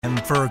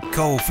for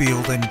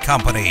Cofield and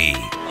Company.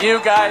 You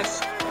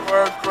guys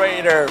were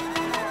greater,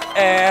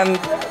 and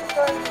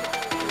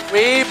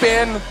we've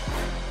been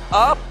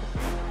up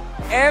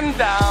and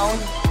down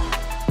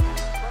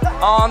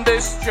on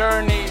this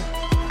journey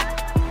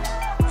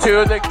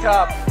to the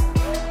cup.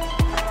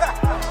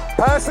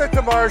 Pass it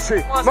to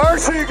Marshy.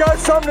 Marshy, you got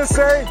something to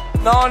say?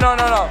 No.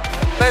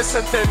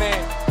 Listen to me.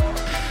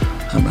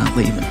 I'm not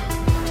leaving.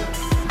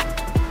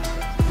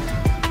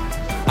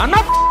 I'm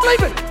not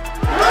leaving.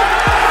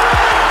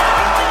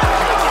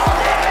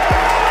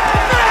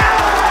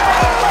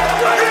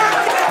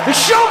 The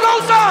show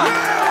goes on.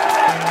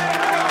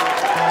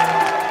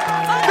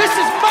 This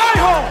is my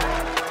home.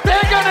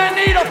 They're gonna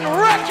need a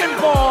wrecking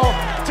ball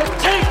to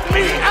take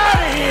me out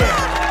of here.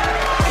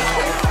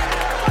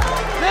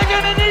 They're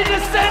gonna need to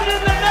send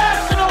in the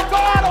National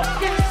Guard or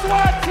get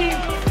SWAT team,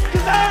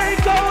 because I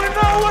ain't going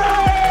nowhere.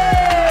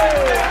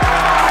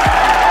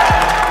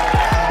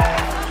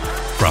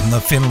 From the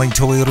Findlay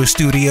Toyota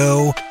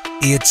studio,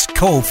 it's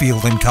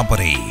Cofield and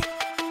Company.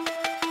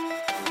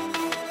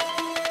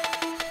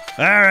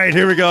 All right,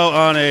 here we go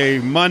on a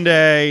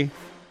Monday.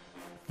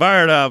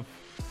 Fired up.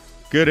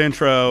 Good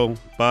intro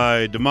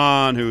by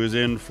Damon, who is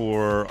in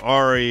for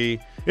Ari.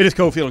 It is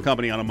Cofield and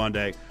Company on a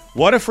Monday.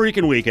 What a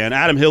freaking weekend.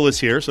 Adam Hill is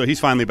here, so he's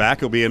finally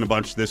back. He'll be in a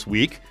bunch this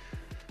week.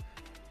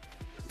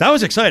 That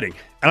was exciting.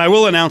 And I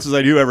will announce, as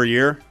I do every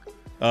year,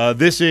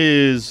 this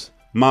is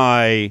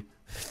my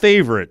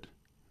favorite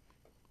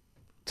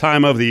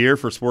time of the year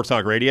for Sports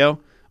Talk Radio.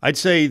 I'd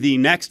say the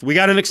next, we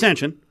got an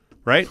extension,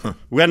 right?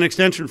 We got an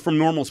extension from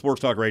normal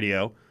Sports Talk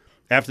Radio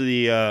after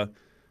the,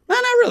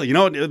 not really. You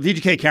know,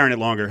 VGK carrying it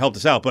longer helped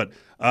us out. But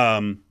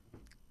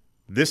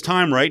this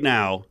time right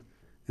now,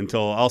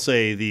 until I'll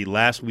say the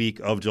last week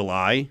of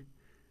July,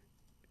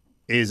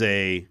 is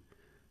a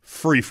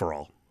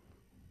free-for-all.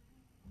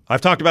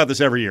 I've talked about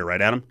this every year,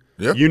 right, Adam?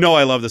 Yeah. You know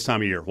I love this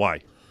time of year.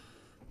 Why?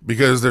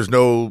 Because there's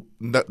not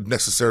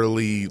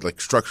necessarily like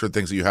structured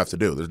things that you have to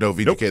do. There's no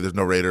VGK, There's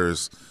no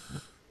Raiders.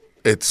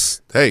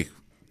 It's, hey,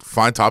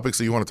 find topics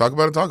that you want to talk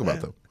about and talk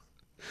about them.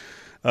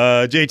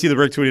 JT the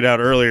Brick tweeted out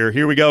earlier,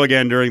 here we go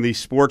again during the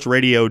sports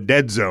radio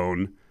dead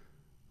zone.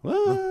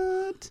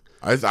 What?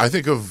 I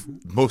think of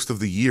most of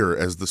the year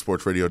as the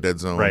sports radio dead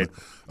zone. Right.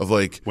 Of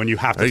like, when you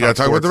have to hey, you got to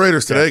talk about the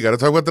Raiders today. Yeah. Got to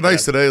talk about the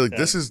Knights today. Like Yeah.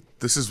 this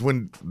is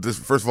when this.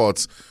 First of all,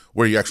 it's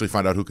where you actually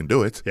find out who can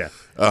do it. Yeah.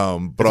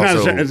 But it's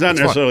not fun.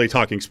 necessarily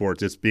talking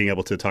sports. It's being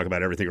able to talk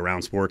about everything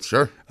around sports.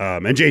 Sure.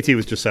 And JT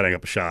was just setting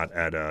up a shot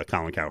at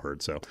Colin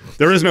Cowherd. So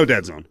there is no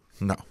dead zone.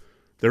 No.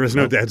 There is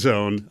no dead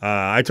zone.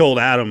 I told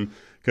Adam,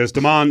 because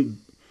Damon,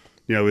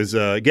 is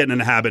getting in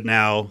the habit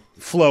now,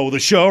 flow the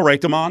show, right,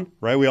 Damon?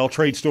 Right? We all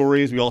trade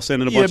stories. We all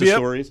send in a bunch of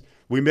stories.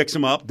 We mix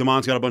them up.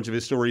 Damon's got a bunch of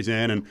his stories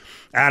in, and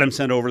Adam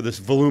sent over this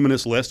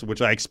voluminous list,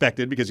 which I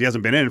expected because he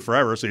hasn't been in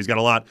forever, so he's got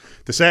a lot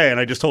to say. And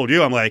I just told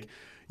you, I'm like,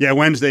 yeah,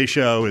 Wednesday's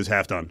show is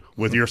half done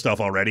with your stuff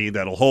already.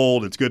 That'll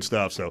hold. It's good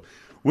stuff. So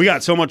we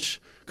got so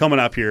much coming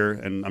up here,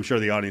 and I'm sure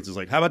the audience is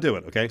like, how about do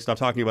it, okay? Stop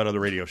talking about other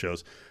radio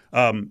shows.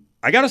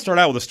 I got to start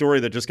out with a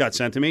story that just got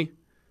sent to me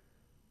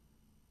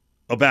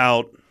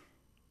about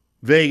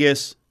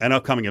Vegas and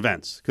upcoming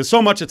events, because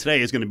so much of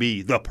today is going to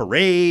be the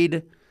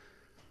parade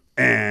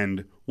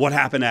and what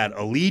happened at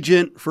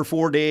Allegiant for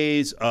 4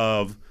 days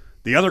of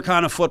the other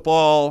kind of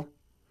football.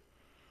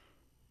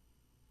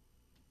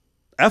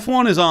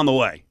 F1 is on the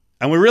way,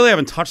 and we really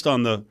haven't touched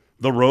on the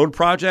road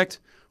project,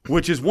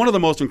 which is one of the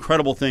most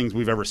incredible things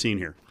we've ever seen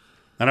here.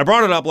 And I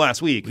brought it up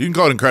last week. You can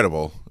call it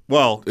incredible.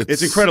 Well,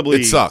 it's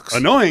incredibly it sucks.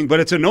 Annoying, but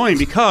it's annoying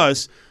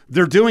because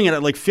they're doing it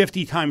at like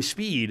 50 times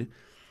speed.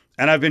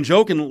 And I've been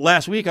joking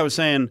last week. I was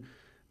saying,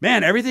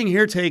 man, everything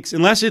here takes,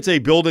 unless it's a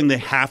building they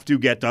have to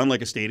get done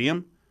like a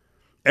stadium,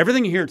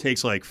 everything here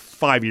takes like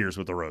 5 years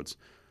with the roads.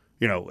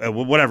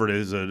 Whatever it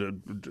is,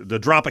 the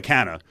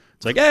Tropicana.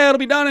 It's like, it'll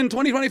be done in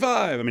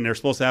 2025. I mean, they're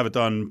supposed to have it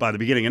done by the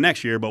beginning of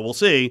next year, but we'll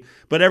see.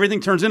 But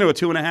everything turns into a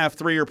 2.5,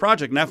 3 year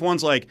project. And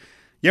F1's like,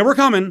 yeah, we're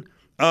coming.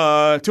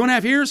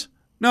 2.5 years?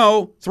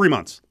 No, 3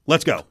 months.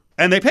 Let's go.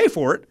 And they pay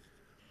for it.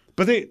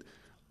 But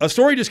a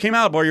story just came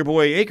out by your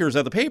boy Akers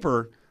at the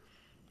paper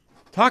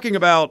talking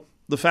about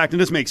the fact, and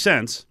this makes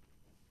sense,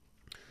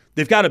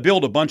 they've got to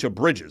build a bunch of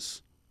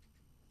bridges,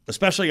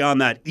 especially on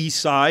that east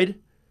side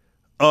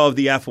of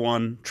the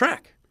F1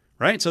 track,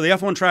 right? So the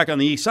F1 track on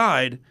the east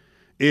side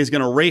is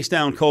going to race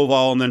down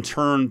Koval and then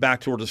turn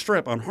back toward the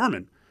strip on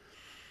Harmon.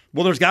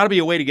 Well, there's got to be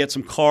a way to get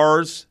some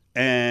cars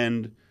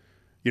and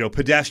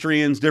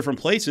pedestrians, different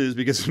places,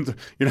 because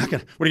you're not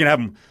going to, what are you going to have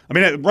them? I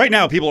mean, right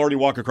now people already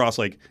walk across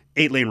like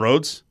 8-lane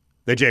roads.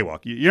 They jaywalk.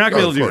 You're not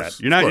going to be able to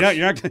do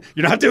that.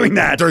 You're not doing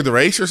that. During the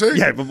race, you're saying?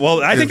 Yeah,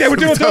 well, I think they would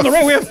do it down the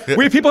road.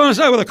 We have people on the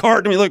side with a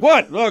cart, and we're like,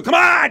 what? Oh, come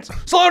on,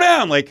 slow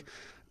down. Like,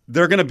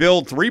 they're going to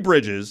build 3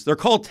 bridges. They're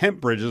called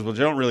temp bridges, which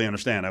I don't really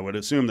understand. I would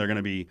assume they're going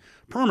to be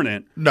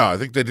permanent. No, I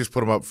think they just put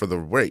them up for the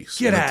race.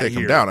 Get out of here. Take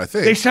them down, I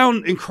think. They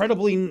sound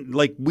incredibly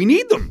like we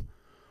need them.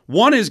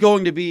 One is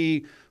going to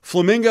be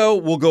Flamingo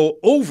will go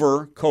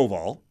over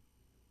Koval,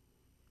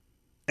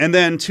 and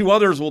then 2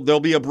 others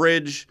there'll be a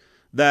bridge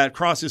that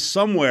crosses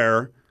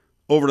somewhere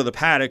over to the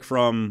paddock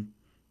from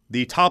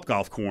the Top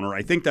Golf corner.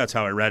 I think that's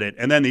how I read it.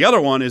 And then the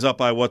other one is up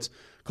by what's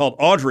called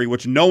Audrey,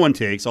 which no one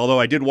takes, although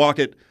I did walk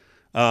it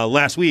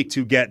last week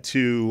to get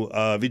to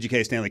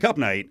VGK Stanley Cup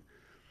night.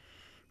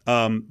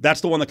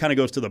 That's the one that kind of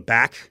goes to the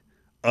back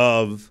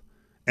of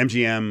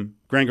MGM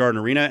Grand Garden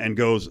Arena and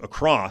goes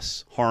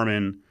across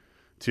Harmon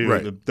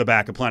to the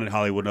back of Planet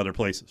Hollywood and other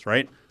places,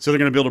 right? So they're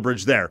going to build a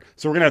bridge there.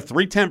 So we're going to have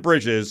 3 tent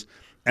bridges.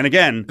 And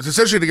again, it's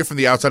essentially to get from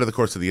the outside of the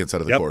course to the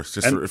inside of the course.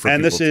 Just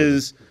and this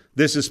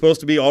is supposed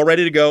to be all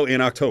ready to go in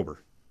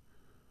October.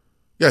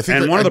 Yeah, I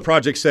think. And one of the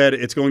projects said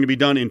it's going to be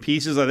done in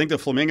pieces. I think the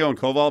Flamingo and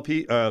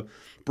Koval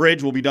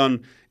bridge will be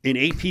done in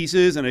 8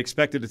 pieces and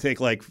expected to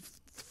take like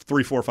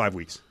 3, 4, 5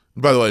 weeks.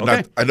 By the way,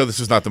 I know this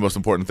is not the most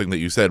important thing that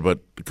you said, but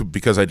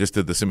because I just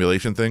did the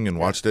simulation thing and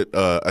watched it,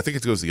 I think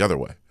it goes the other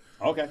way.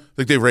 Okay.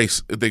 I think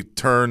they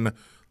turn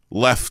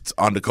left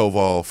onto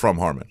Koval from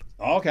Harmon.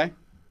 Okay.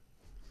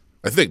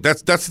 I think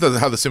that's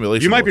how the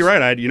simulation. You might be works.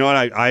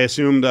 right. I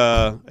assumed.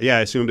 I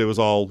assumed it was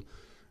all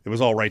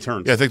right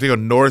turns. Yeah, I think they go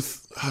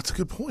north. Oh, that's a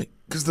good point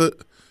because it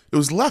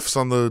was lefts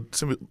on the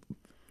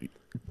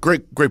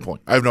Great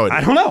point. I have no idea.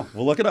 I don't know.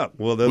 We'll look it up.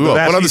 Well, but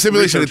on the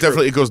simulation, it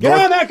goes Get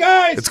north. on that,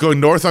 guys! It's going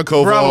north on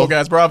Koval. Bravo,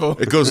 guys, bravo.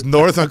 It goes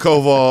north on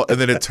Koval, and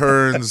then it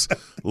turns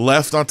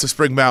left onto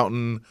Spring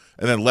Mountain,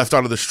 and then left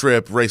onto the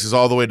Strip, races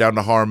all the way down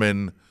to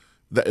Harmon,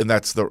 and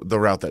that's the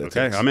route that it takes.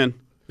 Okay, I'm in.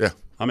 Yeah.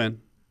 I'm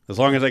in. As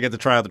long as I get to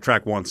try out the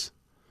track once.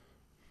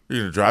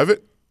 You're going to drive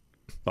it?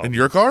 In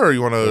your car, or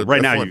you want to?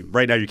 Right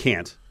now you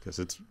can't because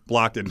it's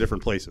blocked in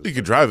different places. You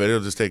can drive it.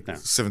 It'll just take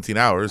 17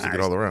 hours to get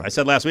all around. I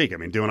said last week,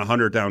 doing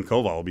 100 down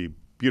Koval will be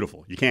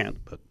beautiful. You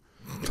can't, but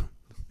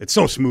it's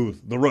so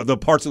smooth. The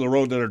parts of the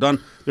road that are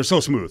done, they're so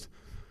smooth.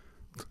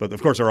 But,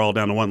 of course, they're all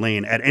down to one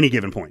lane at any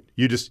given point.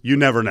 You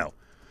never know.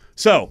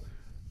 So,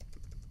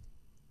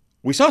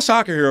 we saw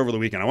soccer here over the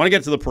weekend. I want to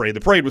get to the parade.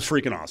 The parade was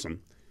freaking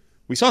awesome.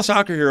 We saw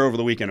soccer here over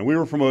the weekend, and we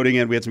were promoting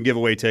it. We had some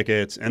giveaway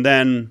tickets. And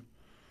then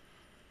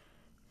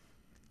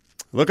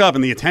look up,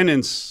 and the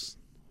attendance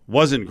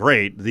wasn't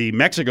great. The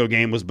Mexico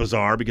game was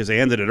bizarre because they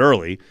ended it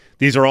early.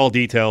 These are all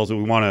details that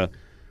we want to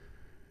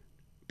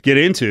get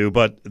into,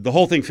 but the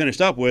whole thing finished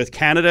up with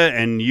Canada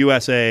and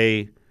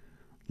USA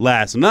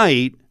last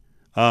night.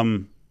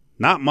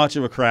 Not much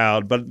of a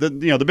crowd, but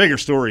the bigger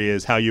story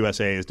is how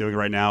USA is doing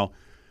right now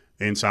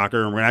in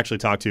soccer. And we're going to actually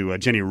talk to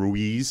Jenny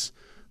Ruiz,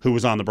 who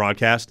was on the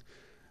broadcast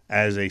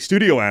as a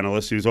studio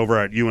analyst who's over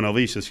at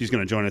UNLV, so she's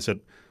going to join us at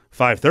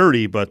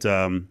 5:30. But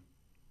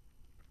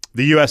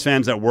the U.S.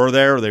 fans that were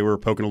there, they were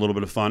poking a little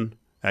bit of fun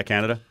at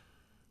Canada.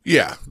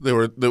 Yeah, there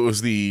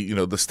was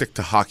the stick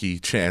to hockey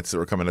chants that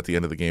were coming at the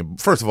end of the game.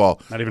 First of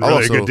all, not even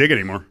really a good dig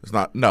anymore. It's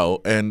not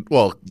and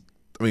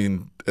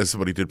as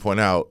somebody did point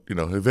out,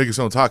 Vegas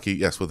owns hockey,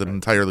 yes, with an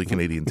entirely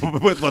Canadian team,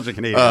 with a bunch of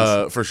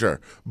Canadians, for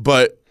sure.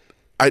 But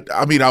I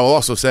will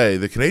also say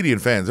the Canadian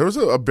fans. There was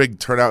a big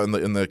turnout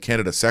in the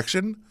Canada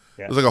section.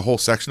 Yeah. There was like a whole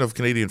section of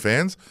Canadian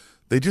fans.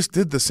 They just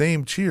did the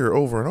same cheer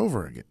over and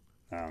over again.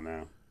 Oh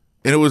no!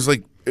 And it was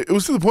to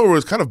the point where it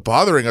was kind of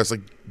bothering us.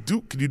 Like,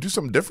 can you do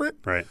something different?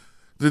 Right.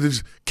 They're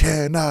just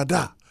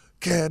Canada.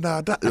 You're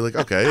like,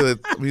 okay.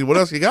 What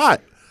else you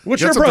got?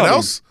 What's your problem?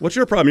 Else? What's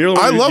your problem? You're the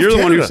one, I love you're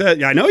Canada. The one who said,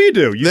 yeah, I know you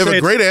do. They have a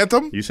great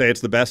anthem. You say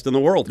it's the best in the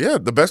world. Yeah,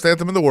 the best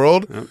anthem in the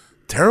world. Yep.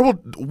 Terrible.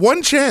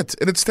 One chant,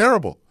 and it's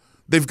terrible.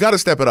 They've got to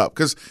step it up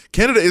because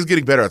Canada is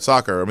getting better at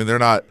soccer. They're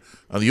not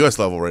on the U.S.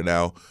 level right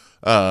now,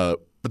 but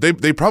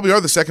they probably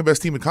are the second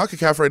best team in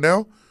CONCACAF right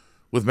now,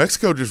 with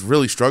Mexico just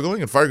really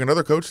struggling and firing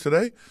another coach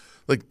today.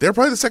 Like, they're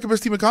probably the second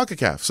best team in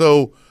CONCACAF.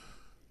 So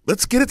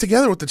let's get it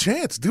together with the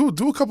chants. Do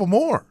a couple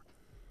more.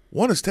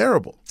 One is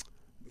terrible.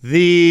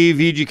 The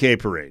VGK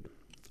parade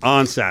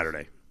on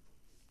Saturday.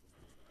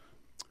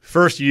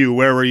 First,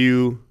 where were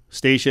you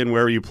stationed?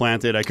 Where were you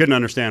planted? I couldn't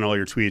understand all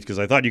your tweets because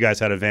I thought you guys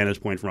had a vantage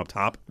point from up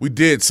top. We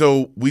did.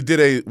 So we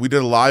did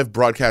a live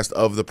broadcast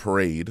of the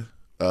parade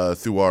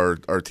through our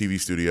TV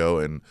studio,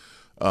 and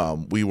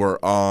we were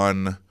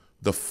on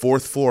the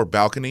 4th floor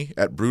balcony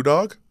at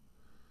Brewdog.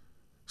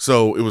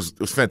 So it was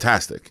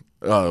fantastic.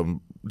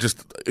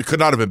 It could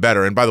not have been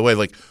better. And by the way,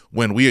 like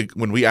when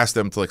we asked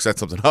them to set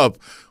something up,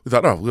 we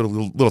thought, we got a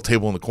little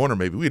table in the corner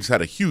maybe. We just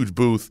had a huge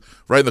booth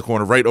right in the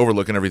corner, right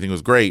overlooking everything. It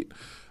was great.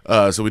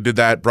 So we did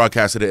that,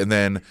 broadcasted it, and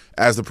then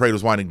as the parade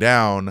was winding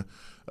down,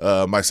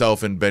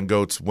 myself and Ben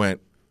Goetz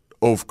went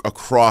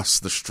across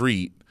the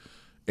street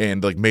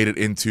and made it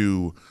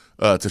into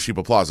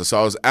Toshiba Plaza. So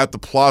I was at the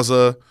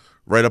plaza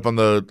right up on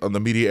the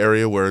media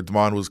area where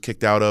Damon was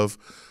kicked out of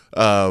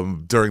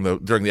during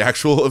the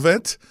actual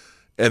event.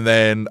 And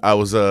then I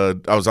was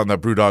on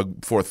that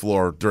Brewdog 4th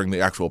floor during the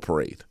actual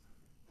parade.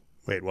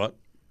 Wait, what?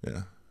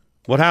 Yeah.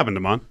 What happened,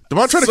 Damon?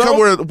 Damon tried to come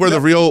where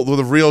the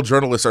real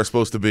journalists are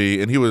supposed to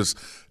be, and he was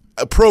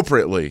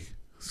appropriately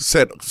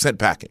sent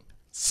packing.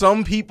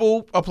 Some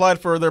people applied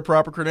for their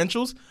proper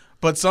credentials,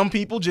 but some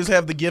people just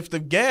have the gift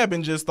of gab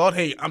and just thought,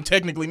 hey, I'm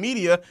technically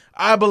media.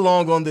 I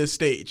belong on this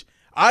stage.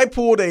 I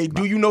pulled a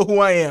do you know who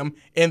I am,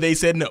 and they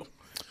said no.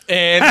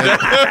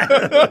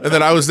 And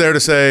then I was there to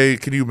say,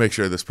 can you make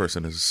sure this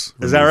person is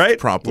that right?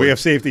 promptly? We have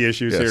safety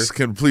issues Yes. here.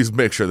 Can please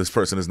make sure this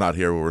person is not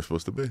here where we're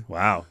supposed to be?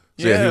 Wow.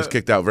 So yeah, he was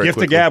kicked out very Gift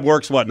quickly. the gab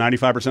works, what,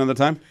 95% of the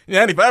time?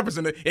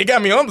 95%, it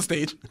got me on the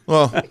stage.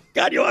 Well,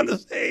 Got you on the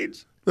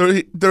stage.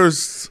 there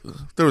was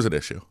an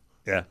issue.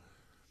 Yeah.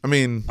 I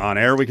mean, On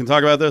air, we can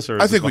talk about this? Or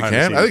is I this think we behind the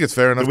can. scenes? I think it's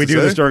fair enough Do we to do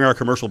say. this during our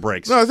commercial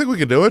breaks? No, I think we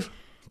can do it.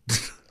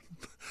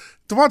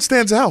 Devon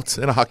stands out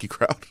in a hockey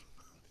crowd.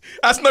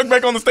 I snuck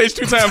back on the stage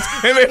 2 times,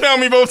 and they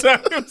found me both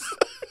times.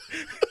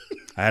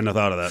 I hadn't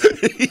thought of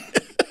that.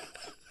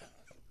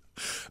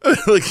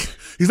 Like,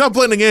 he's not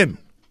blending in.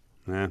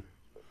 Yeah.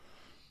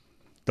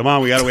 Come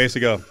on, we got a ways to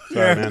go.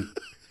 Sorry, Yeah. man.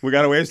 We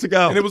got a ways to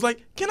go. And it was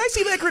like, can I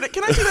see that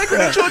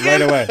credential again?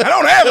 Right away. I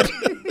don't have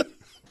it.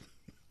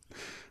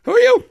 Who are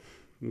you?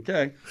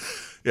 Okay.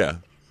 Yeah.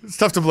 It's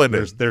tough to blend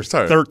in. There's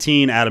Sorry.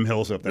 13 Adam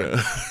Hills up there.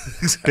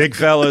 Big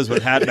fellas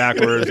with hat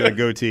backwards and a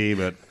goatee,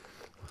 but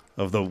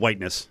of the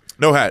whiteness.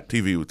 No hat.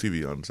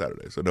 TV on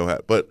Saturday, so no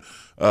hat. But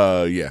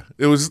yeah,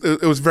 it was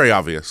very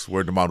obvious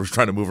where DeMond was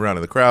trying to move around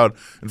in the crowd.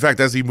 In fact,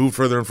 as he moved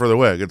further and further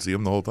away, I could see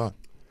him the whole time.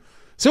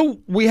 So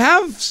we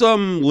have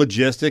some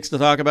logistics to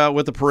talk about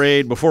with the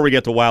parade before we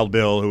get to Wild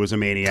Bill, who was a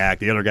maniac.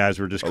 The other guys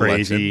were just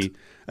crazy.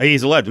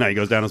 He's a legend. No, he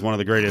goes down as one of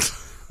the greatest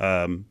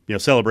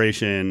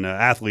celebration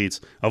athletes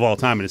of all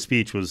time, and his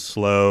speech was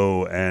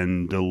slow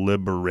and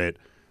deliberate,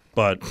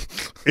 but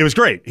it was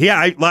great.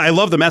 I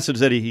love the message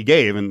that he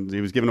gave, and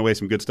he was giving away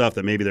some good stuff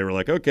that maybe they were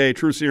like, okay,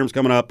 True Serum's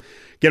coming up,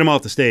 get him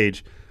off the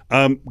stage.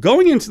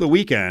 Going into the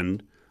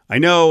weekend, I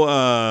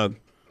know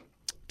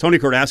Tony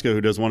Cordasco,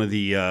 who does one of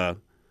the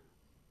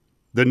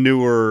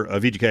newer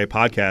VGK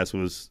podcasts,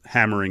 was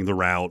hammering the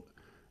route,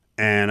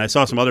 and I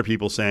saw some other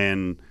people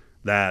saying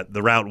that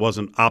the route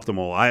wasn't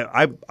optimal.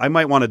 I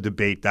might want to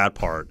debate that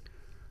part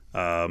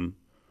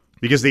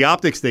because the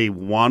optics they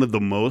wanted the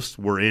most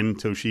were in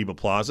Toshiba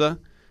Plaza,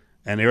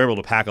 and they were able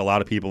to pack a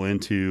lot of people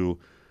into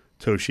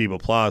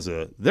Toshiba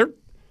Plaza.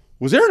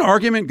 Was there an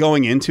argument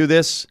going into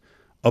this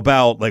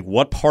about like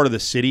what part of the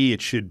city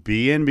it should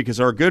be in? Because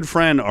our good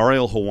friend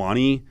Ariel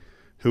Hawani,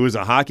 who is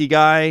a hockey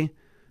guy,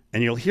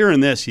 and you'll hear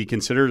in this, he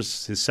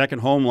considers his second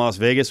home Las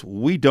Vegas.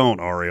 We don't,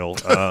 Ariel.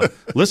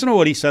 Listen to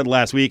what he said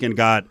last week and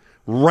got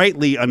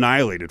rightly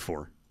annihilated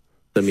for.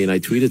 I mean, I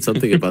tweeted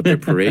something about their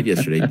parade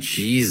yesterday.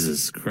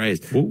 Jesus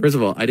Christ. First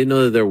of all, I didn't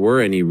know that there were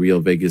any real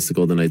Vegas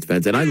Golden Knights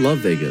fans, and I love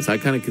Vegas. I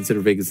kind of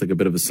consider Vegas like a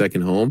bit of a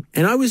second home.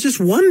 And I was just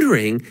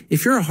wondering,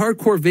 if you're a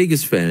hardcore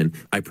Vegas fan,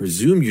 I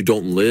presume you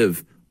don't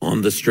live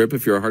on the Strip.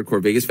 If you're a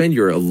hardcore Vegas fan,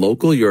 you're a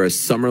local, you're a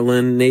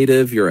Summerlin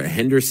native, you're a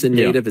Henderson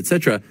native,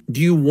 etc.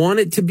 Do you want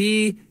it to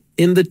be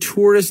in the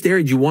tourist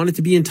area? Do you want it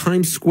to be in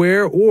Times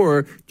Square,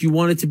 or do you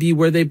want it to be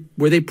where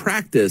they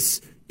practice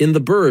in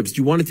the burbs?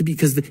 Do you want it to be,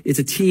 because it's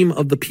a team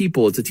of the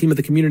people, it's a team of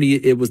the community.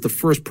 It was the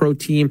first pro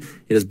team.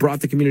 It has brought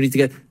the community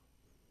together.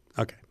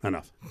 Okay,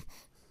 enough.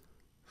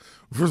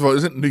 First of all,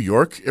 isn't New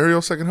York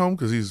Ariel's second home?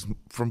 Because he's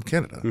from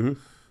Canada. Mm-hmm.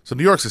 So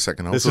New York's his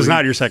second home. This so is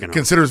not your second home.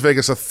 Considers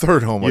Vegas a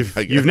third home.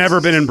 You've never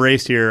been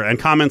embraced here, and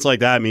comments like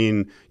that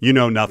mean you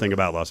know nothing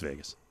about Las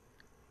Vegas.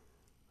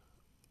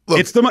 Look,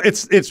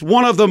 it's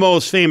one of the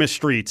most famous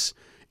streets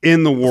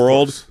in the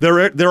world.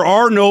 There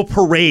are no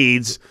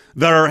parades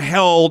that are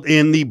held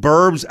in the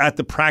burbs at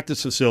the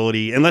practice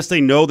facility unless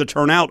they know the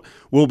turnout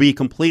will be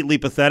completely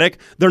pathetic.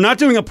 They're not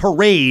doing a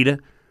parade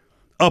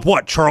up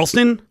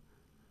Charleston?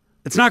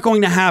 It's not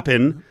going to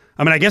happen.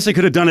 I mean, I guess they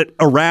could have done it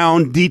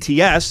around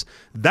DTS.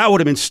 That would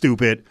have been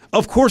stupid.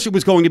 Of course it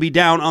was going to be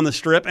down on the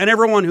Strip, and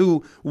everyone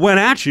who went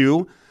at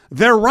you,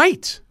 they're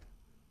right.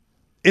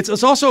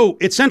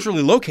 It's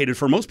centrally located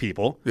for most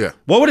people. Yeah.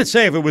 What would it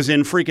say if it was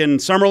in freaking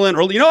Summerlin?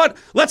 Or, you know what?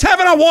 Let's have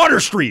it on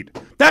Water Street.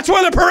 That's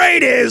where the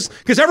parade is,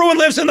 because everyone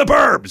lives in the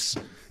burbs.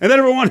 And then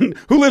everyone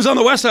who lives on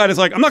the west side is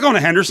like, I'm not going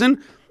to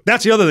Henderson.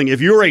 That's the other thing. If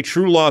you're a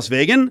true Las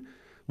Vegan,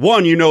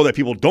 one, you know that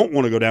people don't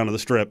want to go down to the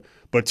Strip.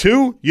 But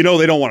two, you know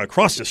they don't want to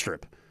cross the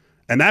Strip.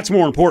 And that's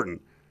more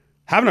important.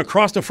 Having to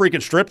cross the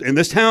freaking Strip in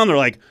this town, they're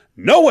like,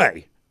 no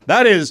way.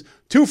 That is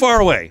too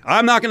far away.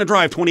 I'm not going to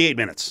drive 28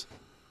 minutes.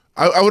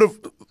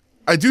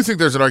 I do think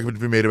there's an argument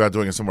to be made about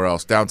doing it somewhere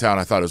else. Downtown,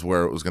 I thought, is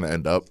where it was going to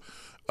end up.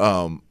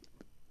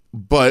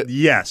 But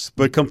yes,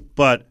 but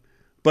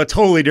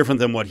totally different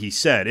than what he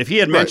said. If he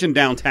had mentioned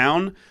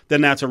downtown,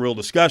 then that's a real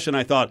discussion.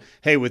 I thought,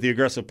 hey, with the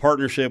aggressive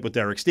partnership with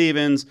Derek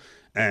Stevens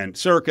and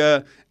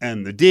Circa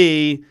and the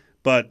D,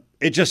 but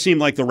it just seemed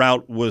like the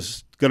route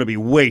was going to be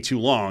way too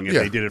long if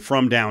they did it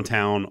from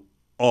downtown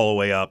all the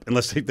way up,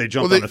 unless they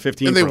jumped on the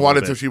 15th. And they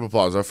wanted Toshiba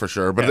Plaza for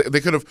sure, but they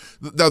could have.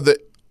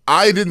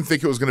 I didn't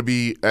think it was going to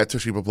be at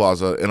Toshiba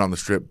Plaza and on the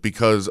Strip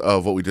because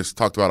of what we just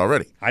talked about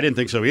already. I didn't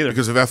think so either.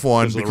 Because of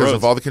F1, because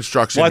of all the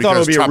construction. Well, I thought it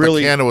would be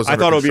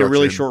a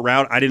really short short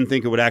route. I didn't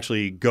think it would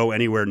actually go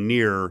anywhere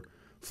near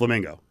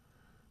Flamingo.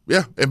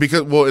 Yeah, and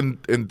because on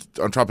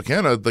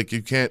Tropicana, like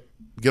you can't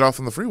get off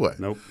on the freeway.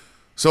 Nope.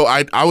 So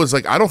I was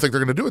like, I don't think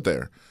they're going to do it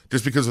there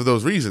just because of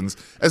those reasons.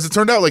 As it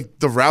turned out, like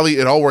the rally,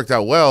 it all worked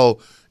out well.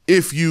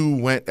 If you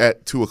went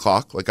at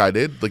 2:00 like I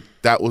did, like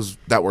that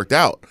worked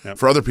out. Yep.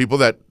 For other people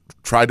that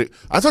tried to.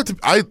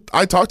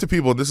 I talked to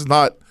people, and this is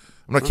not.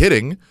 I'm not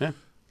kidding. Yeah.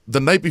 The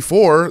night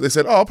before, they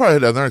said, "Oh, I'll probably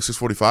head down there at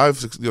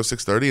 6:45,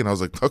 6:30," and I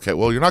was like, "Okay,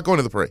 well, you're not going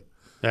to the parade."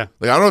 Yeah.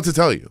 Like, I don't know what to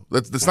tell you.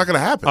 That's not going to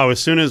happen. Oh, as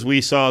soon as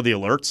we saw the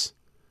alerts,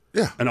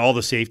 yeah, and all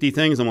the safety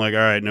things, I'm like, all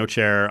right, no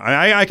chair.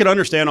 I could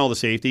understand all the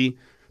safety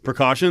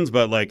precautions,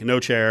 but like no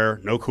chair,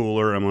 no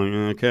cooler. I'm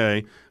like,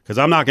 okay, because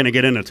I'm not going to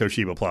get into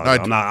Toshiba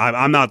Plaza.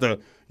 I'm not the.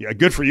 Yeah,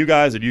 good for you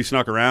guys that you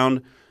snuck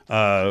around.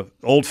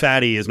 Old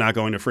Fatty is not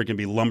going to freaking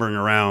be lumbering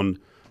around,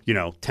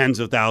 tens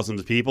of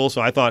thousands of people.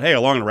 So I thought, hey,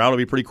 along the route will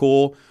be pretty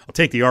cool. I'll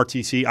take the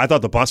RTC. I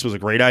thought the bus was a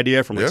great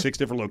idea from 6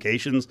 different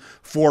locations,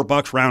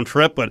 $4 round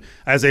trip. But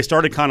as they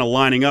started kind of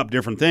lining up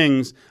different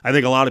things, I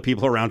think a lot of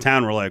people around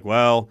town were like,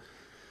 well,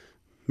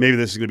 maybe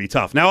this is going to be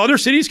tough. Now, other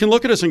cities can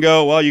look at us and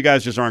go, well, you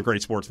guys just aren't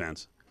great sports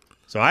fans.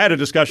 So I had a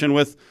discussion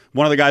with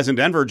one of the guys in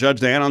Denver, Judge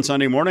Dan, on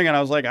Sunday morning, and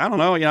I was like, I don't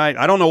know.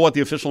 I don't know what the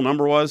official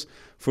number was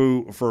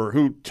for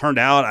who turned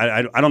out.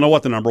 I don't know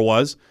what the number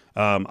was.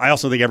 I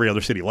also think every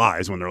other city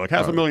lies when they're like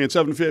 500,000,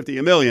 750,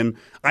 a million.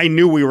 I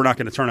knew we were not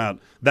going to turn out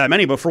that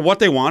many, but for what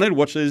they wanted,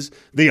 which is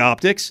the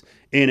optics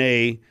in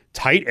a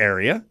tight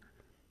area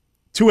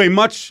to a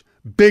much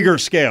bigger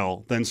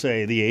scale than,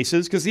 say, the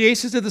Aces, because the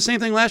Aces did the same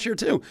thing last year,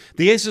 too.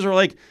 The Aces are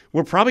like,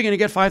 we're probably going to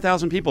get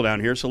 5,000 people down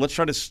here, so let's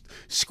try to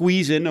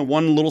squeeze in a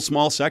one little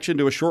small section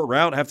to a short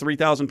route, have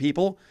 3,000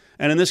 people.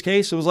 And in this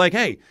case, it was like,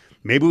 hey,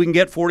 maybe we can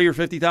get 40 or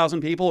 50,000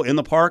 people in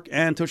the park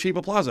and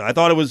Toshiba Plaza. I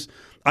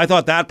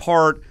thought that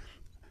part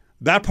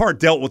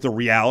dealt with the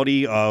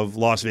reality of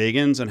Las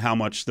Vegans and how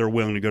much they're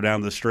willing to go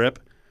down the Strip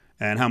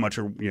and how much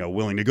are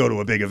willing to go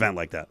to a big event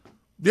like that.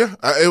 Yeah,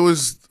 it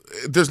was.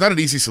 There's not an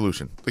easy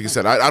solution. Like you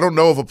said, I don't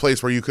know of a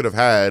place where you could have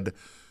had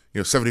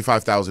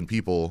 75,000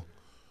 people.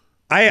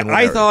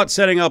 I thought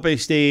setting up a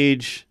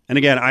stage, and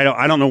again,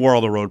 I don't know where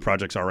all the road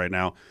projects are right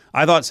now.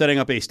 I thought setting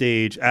up a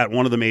stage at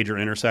one of the major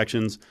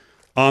intersections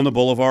on the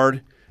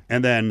boulevard,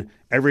 and then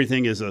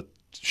everything is a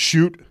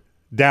shoot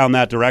down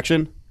that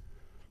direction.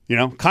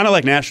 Kind of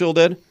like Nashville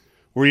did,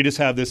 where you just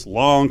have this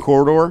long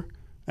corridor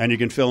and you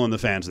can fill in the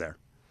fans there.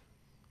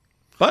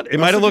 But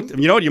it might have looked,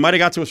 you might have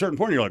got to a certain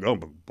point and you're like, oh,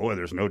 boy,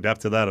 there's no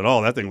depth to that at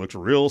all. That thing looks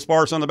real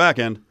sparse on the back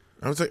end.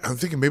 I'm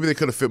thinking maybe they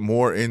could have fit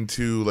more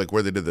into like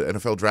where they did the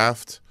NFL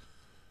draft.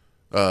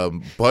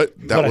 But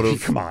that would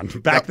have come on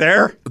back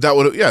there. That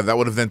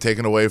would have then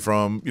taken away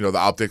from the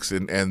optics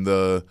and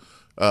the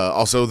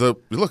also the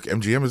look.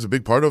 MGM is a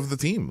big part of the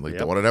team. Like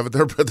they wanted to have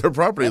it their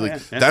property.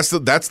 That's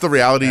the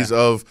realities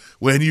of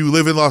when you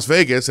live in Las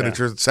Vegas and it's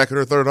your second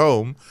or third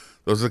home.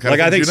 Those are the kind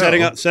of things I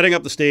think setting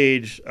up the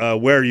stage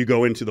where you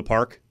go into the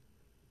park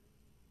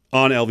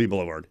on LV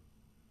Boulevard,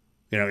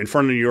 in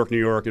front of New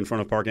York, in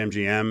front of Park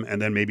MGM, and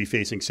then maybe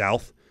facing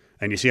south,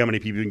 and you see how many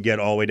people you can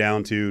get all the way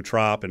down to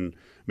Trop, and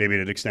maybe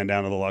it'd extend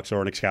down to the Luxor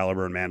and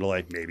Excalibur and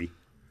Mandalay, maybe.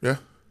 Yeah.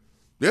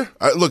 Yeah.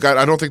 I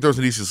don't think there's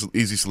an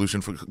easy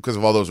solution because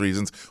of all those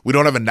reasons. We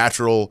don't have a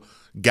natural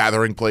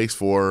gathering place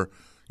for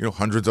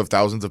hundreds of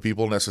thousands of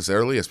people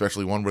necessarily,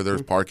 especially one where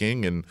there's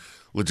parking and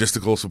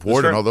logistical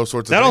support and all those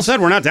sorts of things. That all said,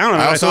 we're not down on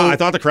it. I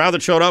thought the crowd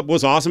that showed up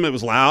was awesome. It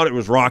was loud. It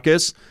was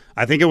raucous.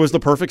 I think it was the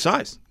perfect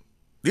size.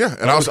 Yeah,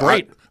 and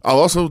I'll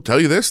also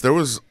tell you this: there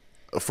was,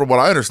 from what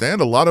I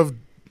understand, a lot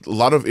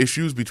of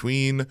issues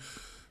between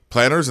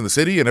planners in the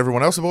city and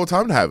everyone else about what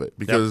time to have it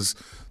because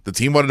the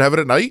team wanted to have it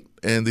at night,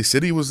 and the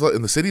city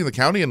and the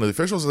county and the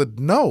officials said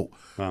no.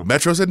 Wow.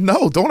 Metro said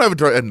no, don't have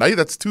it at night.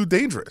 That's too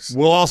dangerous.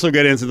 We'll also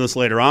get into this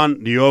later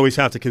on. You always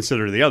have to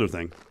consider the other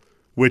thing,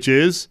 which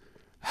is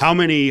how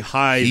many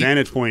high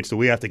vantage points do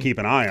we have to keep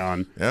an eye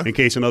on in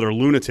case another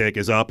lunatic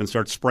is up and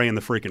starts spraying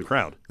the freaking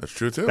crowd? That's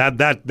true too.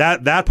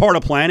 That part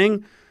of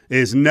planning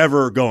is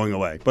never going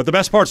away. But the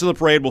best parts of the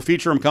parade, we'll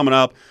feature them coming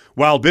up.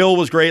 While Bill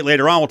was great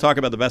later on, we'll talk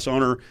about the best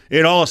owner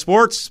in all of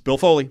sports, Bill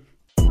Foley.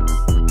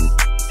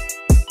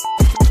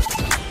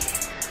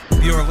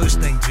 You're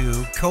listening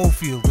to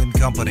Cofield and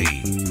Company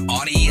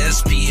on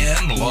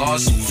ESPN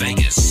Las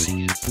Vegas.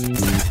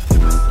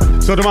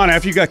 So, Damon,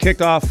 after you got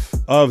kicked off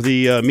of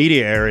the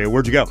media area,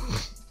 where'd you go?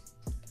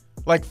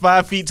 Like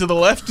 5 feet to the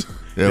left.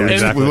 Yeah,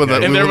 exactly. We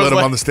let him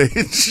on the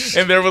stage.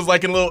 And there was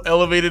like a little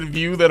elevated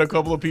view that a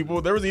couple of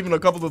people, there was even a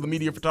couple of the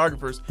media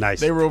photographers. Nice.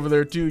 They were over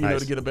there too,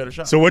 to get a better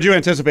shot. So what'd you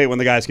anticipate when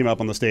the guys came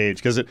up on the stage?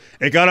 Because it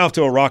got off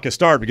to a raucous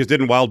start because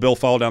didn't Wild Bill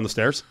fall down the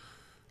stairs?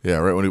 Yeah,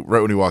 right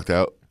when he walked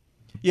out.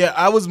 Yeah,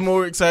 I was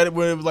more excited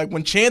when it was like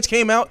when Chance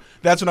came out.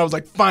 That's when I was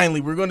like,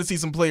 finally, we're going to see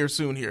some players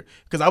soon here.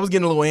 Because I was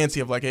getting a little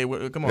antsy of like, hey,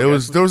 come on. There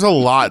was a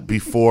lot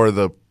before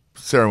the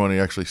ceremony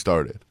actually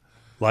started.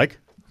 Like?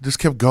 Just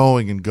kept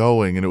going, and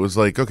it was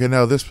like, okay,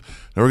 now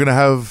we're gonna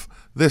have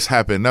this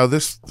happen. Now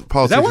this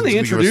politician. Is that when they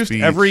introduced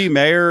every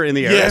mayor in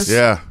the area? Yes.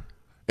 Yeah,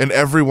 and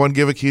everyone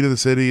gave a key to the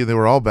city, and they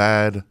were all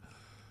bad.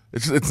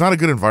 It's not a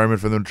good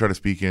environment for them to try to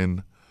speak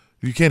in.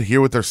 You can't hear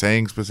what they're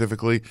saying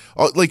specifically.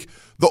 Like,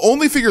 the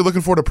only thing you're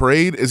looking for at a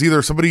parade is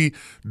either somebody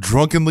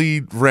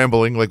drunkenly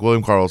rambling like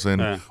William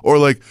Carlson or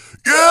like,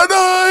 yeah,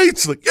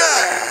 Knights! Like,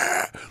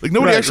 yeah! Like,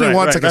 nobody actually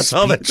wants like that's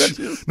a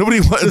speech. Nobody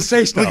wants to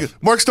say stuff.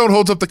 Like, Mark Stone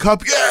holds up the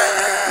cup, yeah!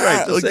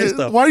 Right, like, say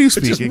stuff. Why are you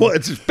speaking?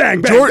 It's just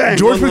bang, bang, bang.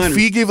 George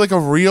McPhee gave like a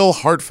real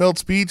heartfelt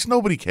speech.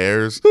 Nobody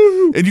cares.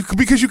 And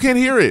because you can't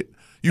hear it.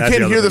 You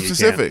can't hear the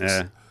specifics.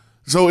 Yeah.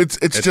 So it's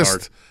just,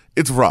 hard.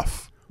 it's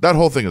rough. That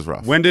whole thing is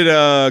rough. When did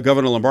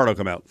Governor Lombardo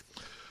come out?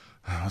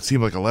 It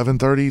seemed like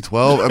 11:30,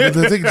 12. I mean,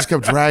 the thing just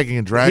kept dragging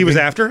and dragging. He was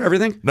after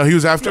everything? No, he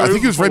was after. I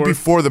think he was right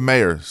before the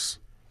mayor's.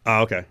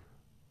 Oh, okay.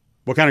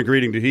 What kind of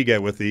greeting did he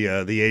get with the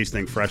A's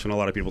thing fresh in a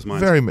lot of people's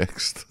minds? Very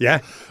mixed. Yeah?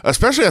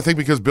 Especially, I think,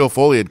 because Bill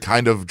Foley had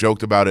kind of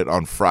joked about it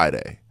on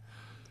Friday.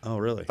 Oh,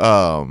 really?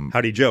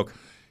 How'd he joke?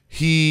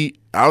 I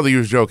don't think he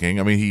was joking.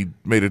 I mean, he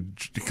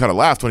kind of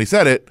laughed when he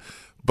said it,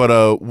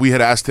 but we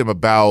had asked him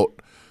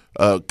about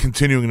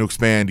continuing to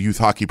expand youth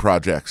hockey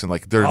projects, and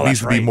like there needs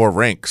to be more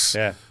rinks.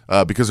 Yeah.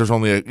 Because there's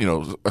only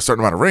a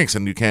certain amount of rinks,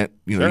 and you can't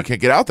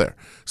get out there.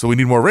 So we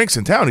need more rinks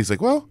in town. He's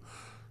like, well,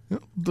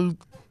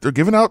 they're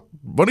giving out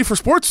money for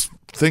sports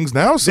things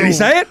now. So did he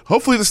say it?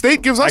 Hopefully the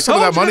state gives us some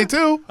of that money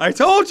too. I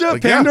told you,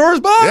 like,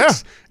 Pandora's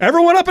box. Yeah.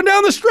 Everyone up and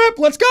down the strip.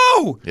 Let's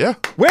go. Yeah.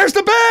 Where's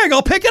the bag?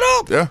 I'll pick it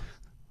up. Yeah.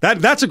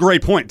 That's a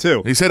great point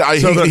too. He said, I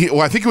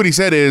think what he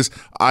said is,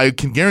 I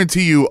can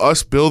guarantee you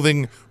us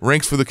building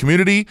rinks for the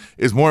community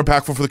is more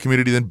impactful for the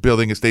community than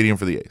building a stadium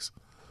for the A's.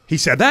 He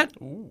said that?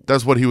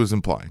 That's what he was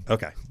implying.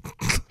 Okay.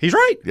 He's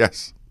right.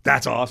 Yes.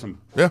 That's awesome.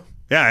 Yeah.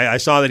 Yeah, I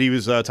saw that he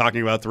was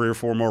talking about 3 or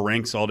 4 more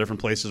rinks, all different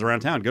places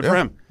around town. Good for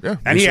him. Yeah.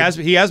 And he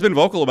has been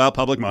vocal about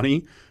public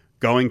money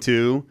going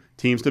to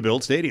teams to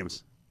build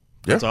stadiums.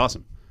 That's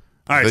awesome.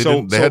 All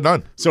right, they had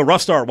none. So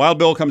rough start. Wild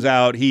Bill comes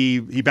out.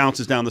 He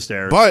bounces down the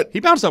stairs. But he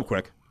bounced up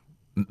quick.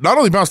 Not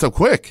only bounced up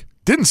quick,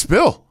 didn't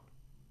spill.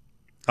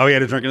 Oh, he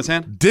had a drink in his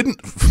hand?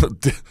 Didn't.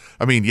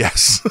 I mean,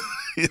 yes.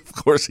 Of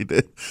course he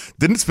did.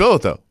 Didn't spill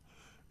it, though.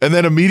 And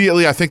then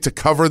immediately, I think to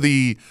cover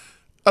the,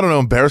 I don't know,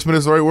 embarrassment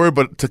is the right word,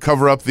 but to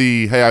cover up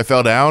the, hey, I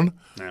fell down,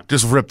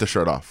 just ripped the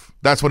shirt off.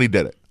 That's when he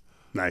did it.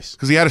 Nice.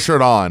 Because he had a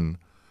shirt on,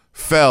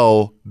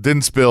 fell,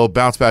 didn't spill,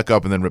 bounced back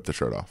up, and then ripped the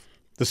shirt off.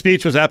 The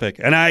speech was epic.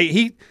 And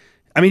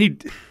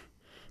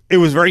it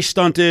was very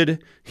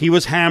stunted. He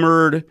was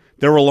hammered.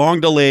 There were long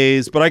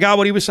delays, but I got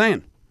what he was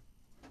saying.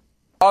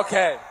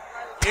 Okay.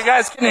 You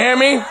guys can hear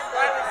me?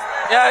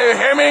 Yeah, you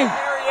hear me?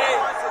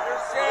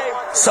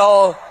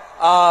 So,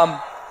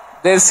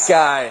 this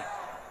guy,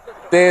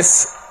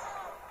 this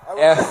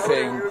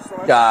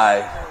effing guy.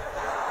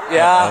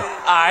 Yeah,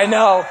 I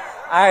know.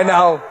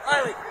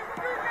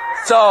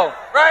 So,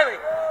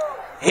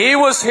 he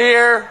was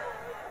here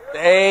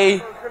day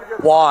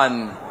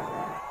 1.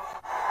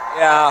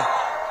 Yeah.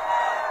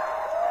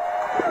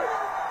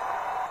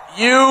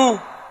 You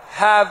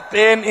have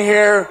been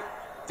here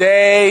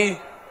day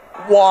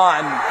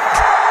 1.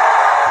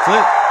 That's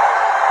it.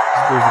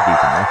 There's a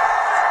beacon there.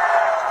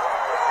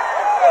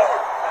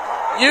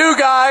 You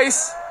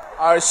guys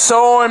are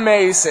so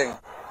amazing.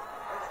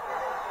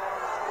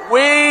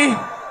 We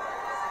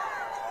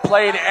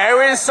played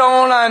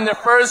Arizona in the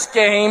first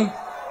game,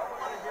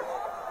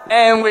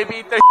 and we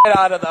beat the shit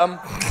out of them.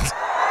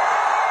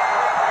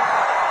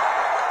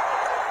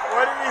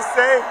 What did he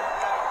say?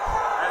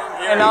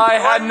 And I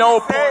had no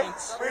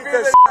points.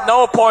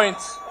 No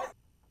points.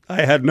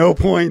 I had no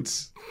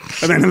points.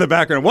 And then in the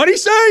background, what'd he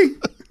say?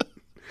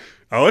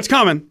 Oh, it's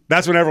coming.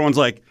 That's when everyone's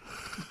like,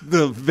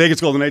 the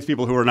Vegas Golden Knights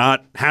people who are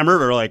not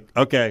hammered are like,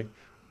 okay,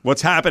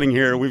 what's happening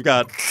here? We've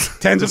got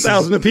tens of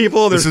thousands of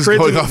people. There's kids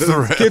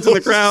in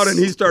the crowd, and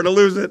he's starting to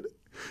lose it.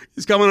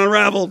 He's coming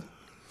unraveled.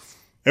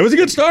 It was a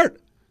good start.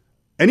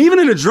 And even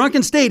in a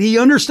drunken state, he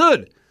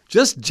understood.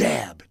 Just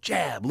jab,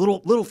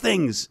 little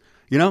things.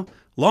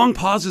 Long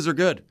pauses are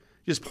good.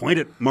 Just point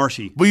at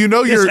Marshy. Well,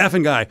 this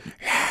effing guy.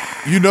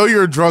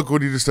 You're drunk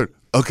when you just start,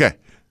 okay.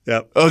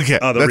 Yep. Okay.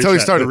 That's how he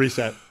started. The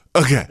reset.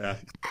 Okay. Yeah.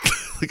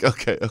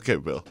 Okay,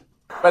 Bill.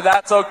 But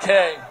that's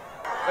okay.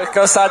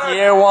 Because at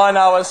year 1,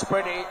 I was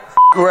pretty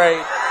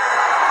great.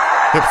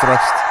 Hip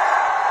thrust.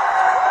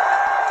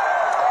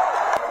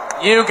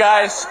 You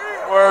guys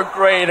were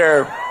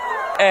greater.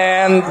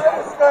 And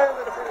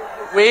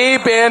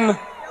we've been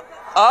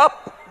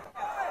up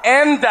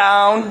and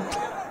down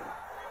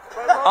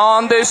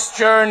on this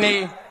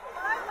journey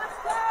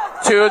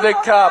to the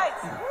cup.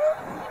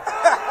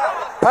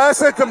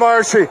 Pass it to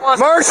Marshy.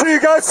 Marshy, you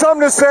got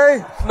something to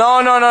say?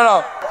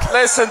 No.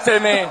 Listen to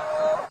me.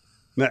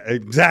 No,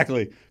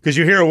 exactly. Because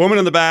you hear a woman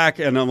in the back,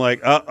 and I'm like,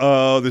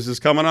 uh-oh, this is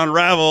coming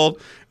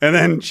unraveled. And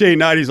then Shane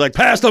Knighty's like,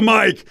 pass the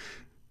mic.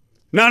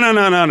 No.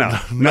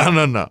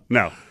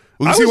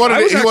 Well, he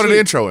wanted to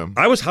intro him.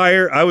 I was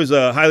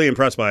highly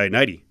impressed by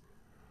Knighty.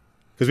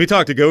 Because we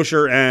talked to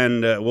Gosher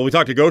we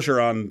talked to Gosher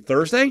on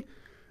Thursday,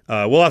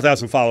 We'll have to have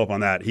some follow up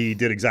on that. He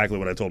did exactly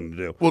what I told him to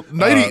do. Well,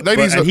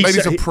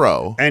 Nighty's a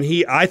pro, and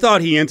I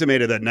thought he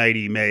intimated that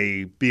Nighty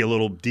may be a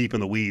little deep in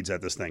the weeds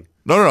at this thing.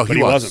 No, but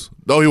he wasn't.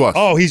 No, he was.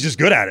 Oh, he's just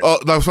good at it. Oh,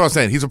 that's what I'm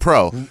saying. He's a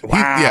pro.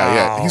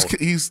 Wow.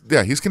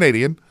 He's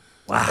Canadian.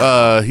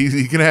 Wow.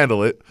 He can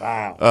handle it.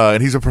 Wow.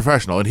 And he's a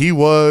professional, and he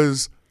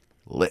was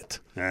lit.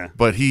 Yeah.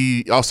 But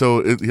he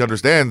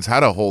understands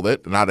how to hold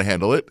it and how to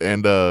handle it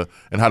and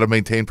how to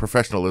maintain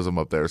professionalism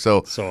up there. So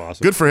awesome.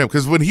 Good for him,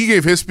 because when he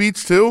gave his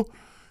speech too,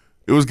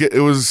 it was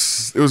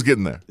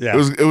getting there. Yeah.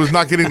 It was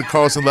not getting to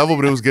Carlson level,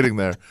 but it was getting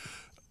there.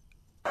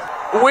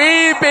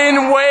 We've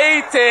been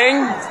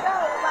waiting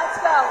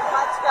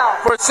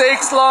for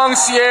 6 long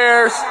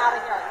years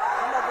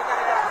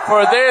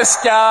for this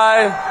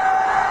guy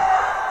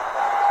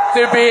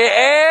to be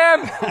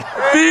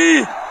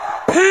MVP.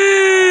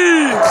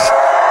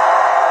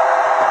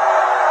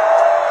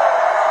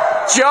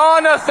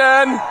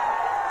 Jonathan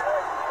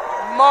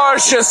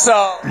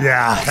Marchessault.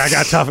 Yeah, that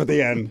got tough at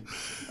the end.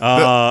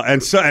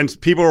 And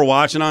people were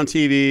watching on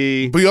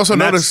TV. But you also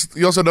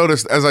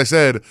noticed, as I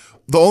said,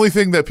 the only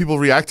thing that people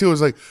react to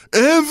is like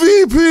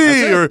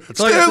MVP or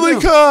Stanley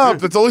Cup.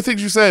 That's the only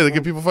things you say that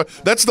get people fired.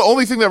 That's the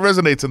only thing that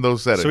resonates in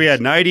those settings. So we had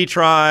Nighty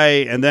try,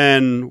 and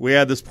then we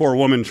had this poor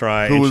woman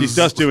try, and she's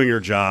just doing her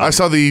job. I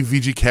saw the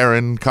VG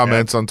Karen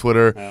comments on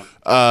Twitter.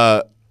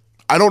 Yeah.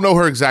 I don't know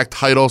her exact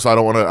title, so I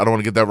don't want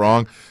to get that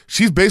wrong.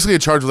 She's basically in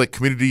charge of like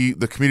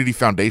the community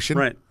foundation.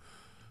 Right.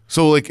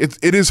 So like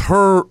it is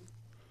her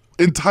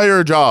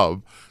entire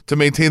job to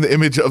maintain the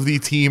image of the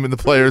team and the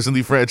players and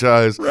the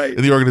franchise and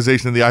the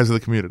organization in the eyes of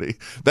the community.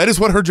 That is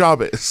what her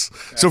job is.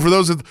 Yeah. So for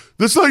those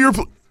that's not your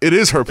it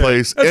is her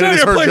place, and it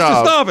is her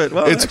job. To stop it.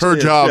 Well, it's her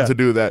job to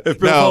do that. If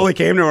Bill Foley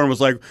came to her and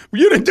was like,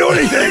 well, "You didn't do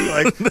anything,"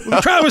 like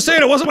Travis was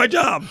saying, it wasn't my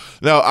job.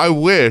 Now I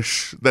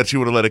wish that she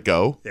would have let it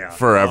go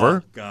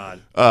forever. Oh,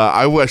 God,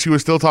 I wish she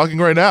was still talking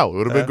right now. It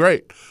would have been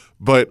great.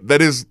 But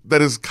that is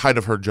kind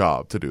of her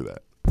job to do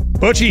that.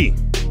 Butchie,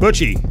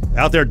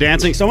 out there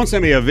dancing. Someone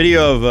sent me a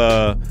video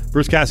of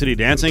Bruce Cassidy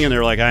dancing, and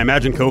they're like, I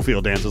imagine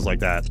Cofield dances like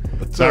that.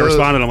 So I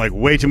responded, I'm like,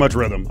 way too much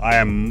rhythm. I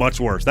am much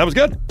worse. That was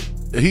good.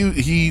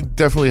 He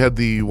definitely had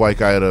the white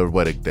guy at a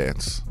wedding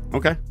dance.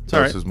 Okay.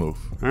 That was his move.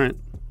 All right.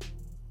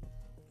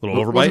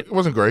 Little overbite? It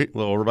wasn't great.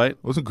 Little overbite?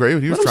 Wasn't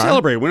great. He was trying.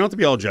 Celebrate. We don't have to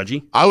be all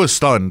judgy. I was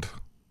stunned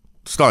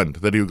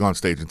that he would go on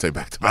stage and say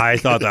back to back. I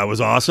thought that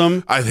was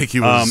awesome. I think he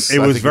was. It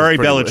was very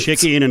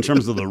Belichickian in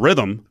terms of the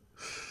rhythm,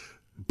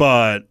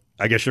 but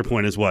I guess your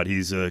point is what?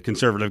 He's a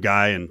conservative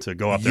guy, and to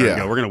go up there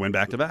and go, we're going to win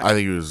back to back. I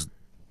think he was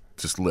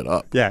just lit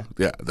up. Yeah.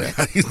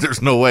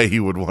 There's no way he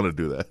would want to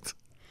do that.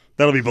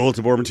 That'll be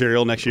bulletin board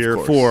material next year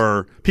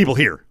for people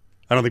here.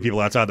 I don't think people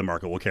outside the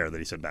market will care that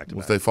he said back to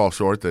back. If they fall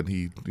short, then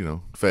he,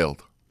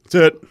 failed. That's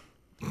it.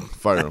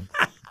 Fire him.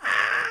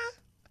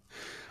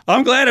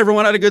 I'm glad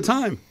everyone had a good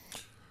time.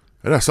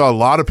 And I saw a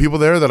lot of people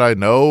there that I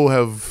know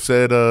have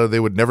said they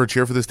would never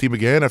cheer for this team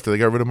again after they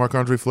got rid of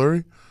Marc-Andre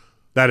Fleury.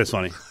 That is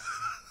funny.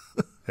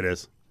 It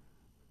is.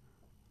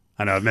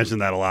 I know I've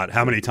mentioned that a lot.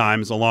 How many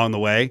times along the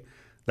way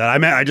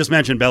that I just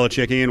mentioned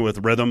Belichickian with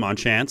rhythm on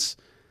chance.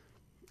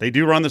 They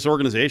do run this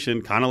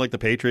organization kind of like the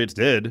Patriots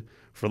did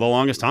for the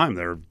longest time.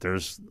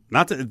 There's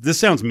not this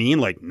sounds mean,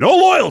 like no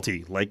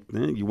loyalty. Like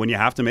when you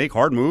have to make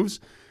hard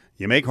moves,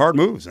 you make hard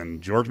moves.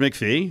 And George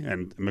McPhee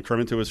and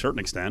McCrimmon to a certain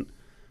extent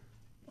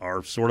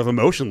are sort of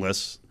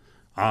emotionless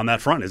on that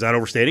front. Is that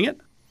overstating it?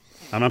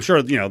 And I'm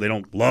sure they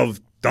don't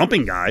love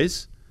dumping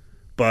guys,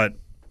 but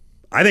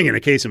I think in the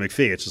case of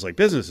McPhee, it's just like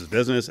business is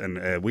business,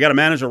 and we got to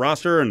manage a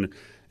roster. And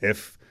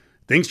if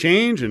things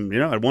change, and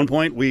at one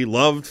point we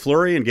loved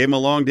Fleury and gave him a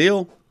long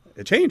deal,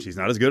 it changed. He's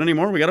not as good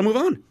anymore. We got to move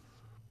on.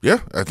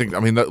 Yeah, I think.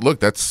 I mean, look,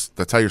 that's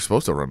how you're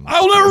supposed to run.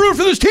 I'll never root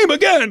for this team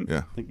again.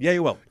 Yeah, yeah,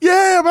 you will.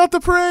 Yeah, about the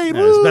parade,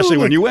 especially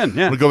when you win.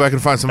 Yeah, I'm gonna go back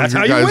and find some of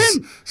your guys,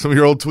 some of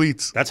your old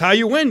tweets. That's how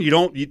you win.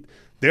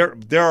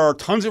 There are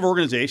tons of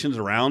organizations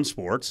around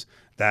sports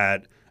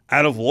that,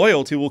 out of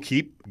loyalty, will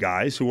keep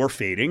guys who are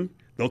fading.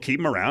 They'll keep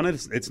them around.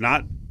 It's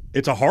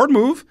a hard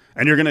move,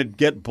 and you're going to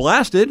get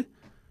blasted,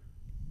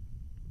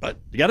 but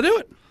you got to do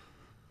it.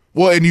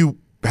 Well, and you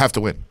have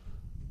to win.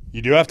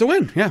 You do have to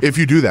win, yeah. If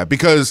you do that,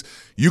 because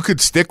you could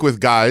stick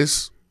with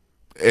guys,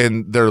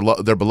 and they're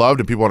beloved,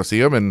 and people want to see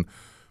them, and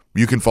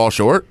you can fall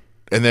short.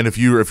 And then if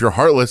you're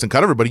heartless and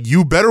cut everybody,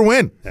 you better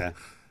win. Yeah.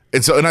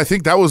 And I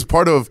think that was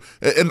part of,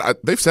 and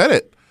they've said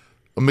it.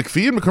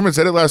 McPhee and McCrimmon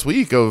said it last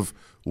week of,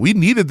 we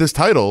needed this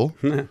title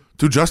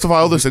to justify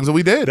all those things that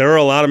we did. There were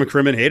a lot of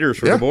McCrimmon haters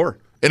for DeBoer.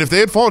 And if they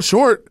had fallen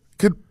short,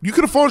 you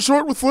could have fallen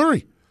short with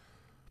Fleury.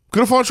 Could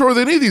have fallen short with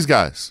any of these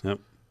guys. Yep.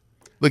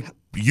 Like,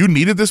 you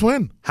needed this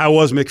win. How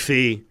was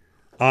McPhee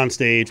on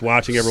stage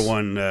watching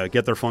everyone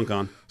get their funk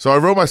on? So I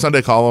wrote my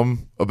Sunday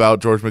column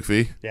about George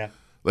McPhee. Yeah.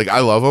 Like,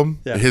 I love him.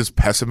 Yeah. His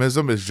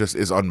pessimism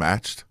is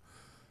unmatched.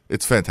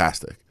 It's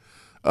fantastic.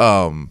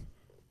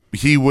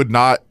 He was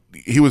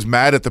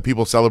mad at the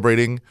people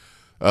celebrating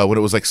when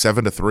it was like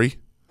 7-3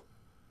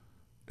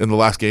 in the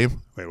last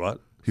game. Wait, what?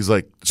 He's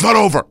like, it's not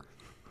over.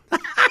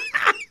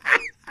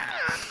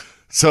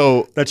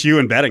 So that's you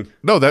in betting.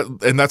 No, that's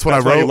what that's I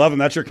wrote. Why you love him.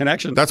 That's your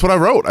connection. That's what I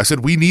wrote. I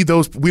said we need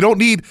those. We don't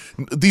need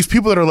these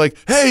people that are like,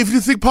 hey, if you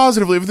think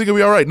positively, everything will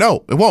be all right.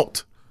 No, it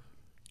won't.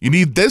 You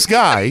need this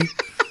guy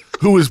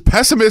who is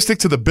pessimistic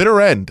to the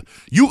bitter end.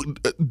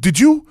 Did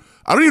you?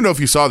 I don't even know if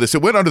you saw this.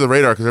 It went under the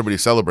radar because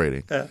everybody's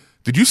celebrating.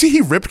 Did you see he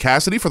ripped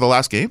Cassidy for the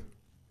last game?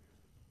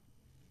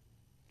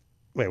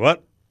 Wait,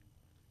 what?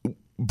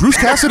 Bruce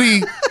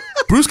Cassidy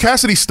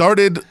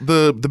started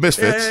the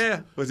Misfits.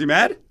 Yeah. Was he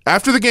mad?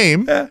 After the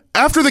game,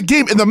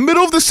 in the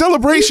middle of the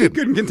celebration. He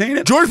couldn't contain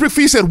it. George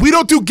McPhee said, we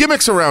don't do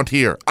gimmicks around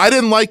here. I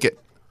didn't like it.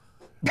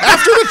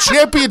 After the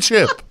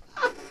championship.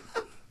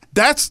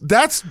 That's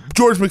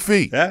George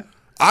McPhee. Yeah.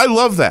 I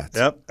love that.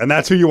 Yep. And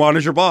that's who you want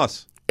as your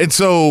boss. And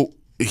so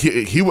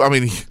he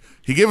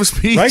gave a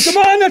speech. Right, come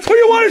on, that's who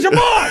you want as your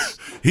boss.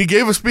 He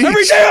gave a speech.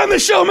 Every day on the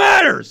show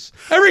matters.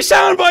 Every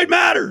soundbite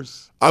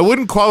matters. I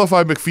wouldn't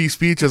qualify McPhee's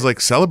speech as like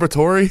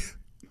celebratory.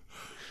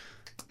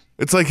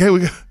 It's like,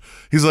 hey,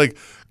 he's like,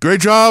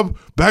 great job,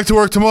 back to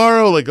work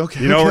tomorrow. Like,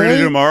 okay. You know what we're going to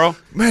do tomorrow?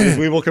 Man.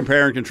 We will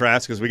compare and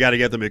contrast because we got to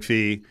get the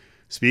McPhee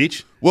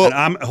speech. Well,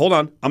 hold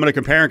on. I'm going to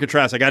compare and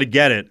contrast. I got to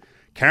get it.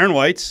 Karen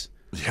White's,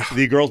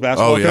 the girls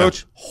basketball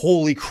coach.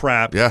 Holy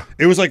crap. Yeah.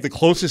 It was like the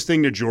closest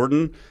thing to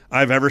Jordan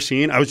I've ever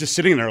seen. I was just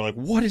sitting there like,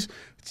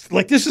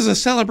 this is a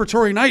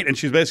celebratory night. And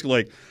she's basically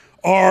like,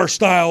 our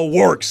style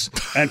works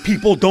and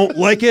people don't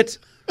like it.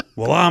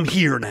 Well, I'm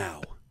here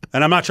now.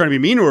 And I'm not trying to be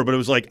mean to her, but it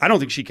was like, I don't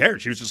think she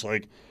cared. She was just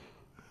like,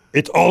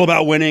 it's all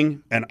about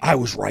winning, and I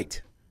was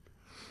right.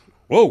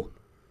 Whoa.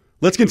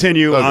 Let's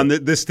continue on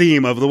this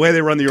theme of the way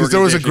they run the organization. Because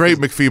there was a great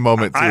McPhee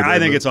moment. I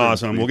think it's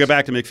awesome. We'll get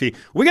back to McPhee.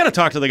 We got to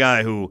talk to the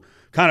guy who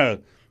kind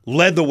of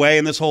led the way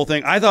in this whole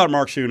thing. I thought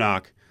Mark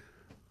Shunock,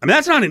 I mean,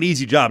 that's not an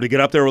easy job to get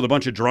up there with a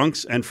bunch of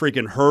drunks and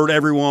freaking herd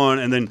everyone,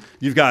 and then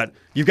you've got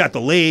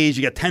the Lays,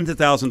 you got tens of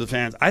thousands of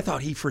fans. I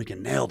thought he freaking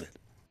nailed it.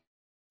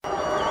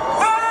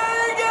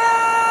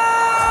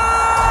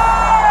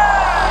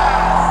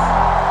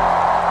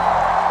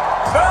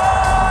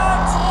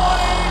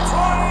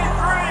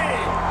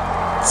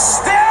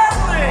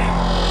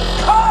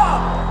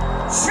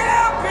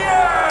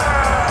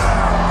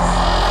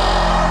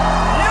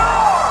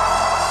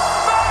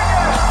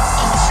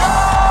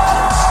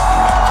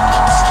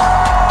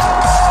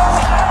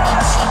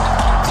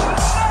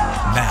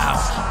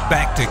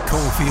 Back to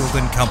Cofield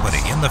and Company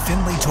in the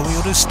Findlay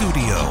Toyota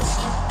studio.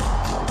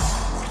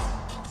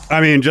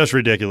 I mean, just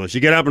ridiculous. You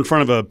get up in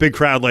front of a big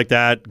crowd like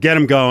that, get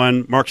them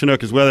going. Mark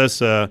Shunock is with us.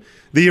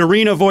 The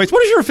arena voice.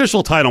 What is your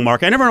official title,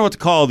 Mark? I never know what to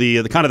call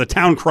the kind of the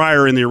town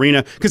crier in the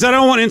arena because I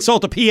don't want to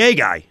insult a PA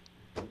guy.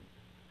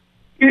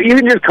 You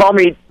can just call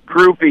me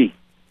Groupie.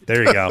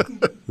 There you go.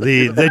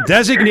 The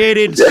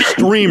designated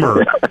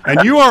streamer.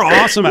 And you are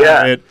awesome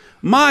at it.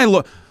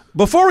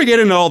 Before we get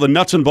into all the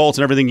nuts and bolts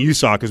and everything you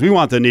saw, because we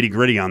want the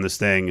nitty-gritty on this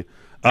thing,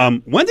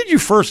 when did you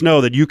first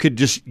know that you could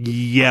just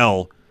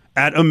yell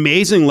at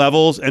amazing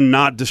levels and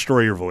not destroy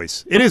your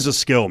voice? It is a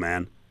skill,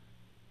 man.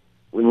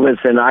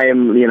 Listen, I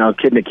am,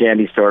 kid in a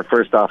candy store.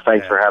 First off,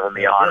 thanks for having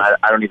me on.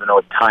 I don't even know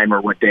what time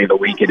or what day of the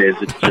week it is.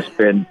 It's just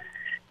been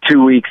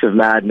 2 weeks of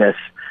madness.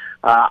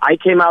 I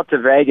came out to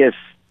Vegas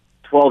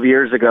 12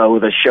 years ago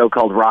with a show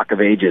called Rock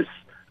of Ages.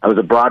 I was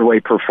a Broadway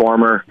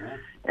performer,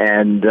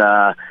 and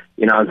I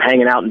was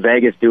hanging out in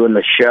Vegas doing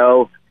the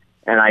show,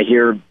 and I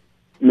hear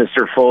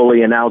Mr.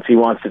 Foley announce he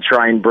wants to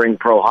try and bring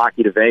pro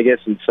hockey to Vegas.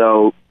 And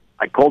so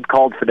I cold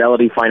called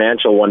Fidelity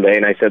Financial one day,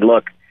 and I said,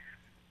 look,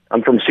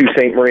 I'm from Sault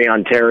Ste. Marie,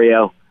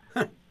 Ontario.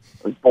 I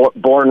was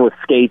born with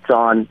skates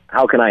on.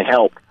 How can I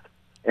help?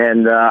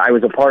 And I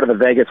was a part of the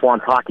Vegas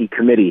Wants Hockey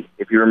Committee,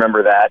 if you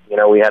remember that.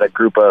 We had a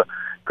group of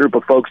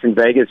folks in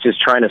Vegas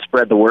just trying to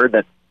spread the word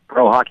that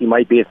pro hockey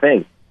might be a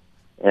thing.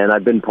 And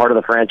I've been part of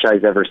the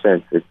franchise ever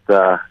since.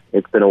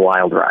 It's been a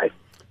wild ride.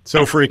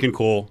 So freaking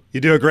cool.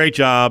 You do a great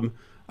job.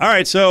 All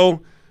right,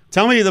 so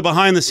tell me the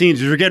behind the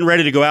scenes. You're getting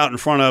ready to go out in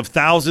front of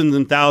thousands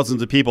and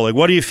thousands of people. Like,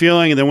 what are you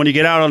feeling? And then when you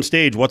get out on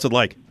stage, what's it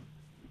like?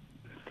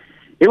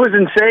 It was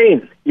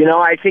insane.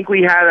 I think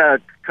we had a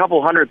couple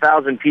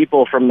 100,000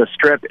 people from the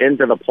Strip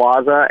into the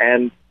plaza,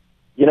 and,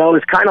 it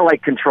was kind of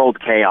like controlled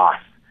chaos.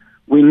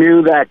 We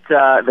knew that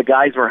the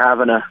guys were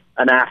having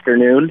an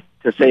afternoon,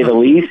 to say the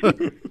least.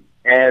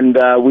 And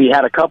we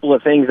had a couple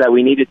of things that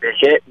we needed to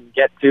hit and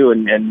get to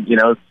and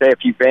say a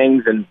few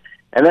things. And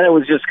then it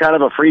was just kind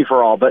of a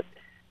free-for-all. But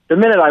the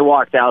minute I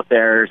walked out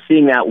there,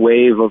 seeing that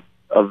wave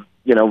of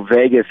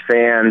Vegas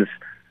fans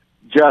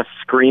just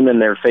screaming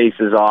their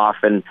faces off,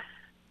 and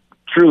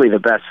truly the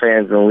best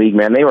fans in the league,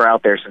 man. They were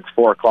out there since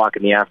 4 o'clock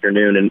in the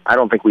afternoon, and I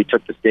don't think we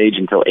took the stage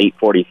until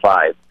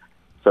 8:45.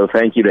 So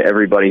thank you to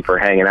everybody for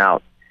hanging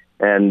out.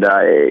 And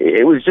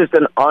it was just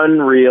an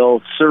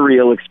unreal,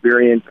 surreal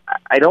experience.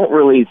 I don't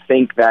really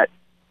think that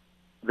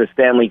the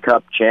Stanley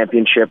Cup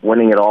championship,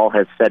 winning it all,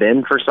 has set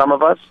in for some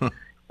of us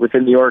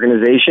within the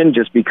organization,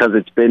 just because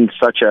it's been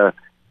such a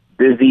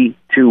busy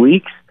 2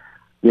 weeks.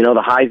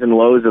 The highs and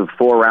lows of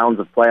 4 rounds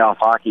of playoff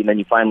hockey, and then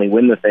you finally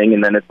win the thing,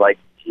 and then it's like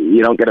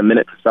you don't get a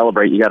minute to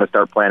celebrate. You got to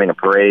start planning a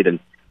parade. And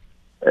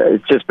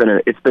it's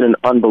been an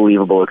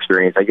unbelievable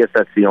experience. I guess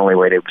that's the only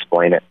way to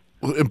explain it.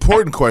 Well,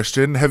 important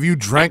question: have you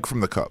drank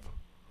from the cup?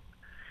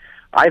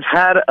 I've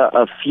had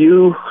a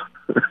few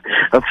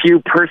a few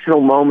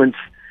personal moments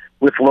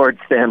with Lord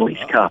Stanley's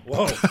Cup.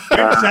 Whoa!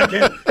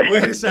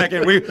 Wait a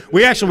second.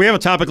 We have a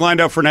topic lined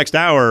up for next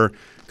hour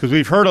because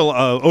we've heard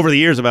over the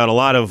years about a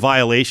lot of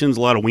violations,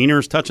 a lot of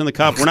wieners touching the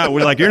cup.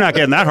 We're like, you're not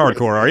getting that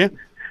hardcore, are you?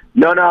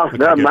 No.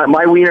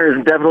 My wiener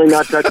is definitely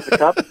not touching the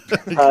cup,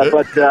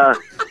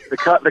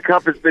 but the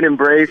cup has been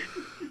embraced.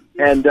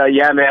 And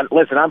yeah, man.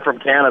 Listen, I'm from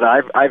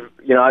Canada.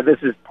 This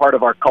is part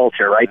of our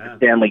culture, right? The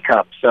Stanley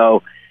Cup.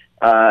 So.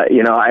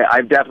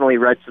 I've definitely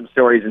read some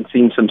stories and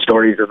seen some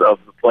stories of the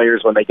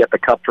players when they get the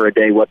cup for a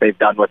day, what they've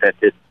done with it.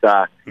 It's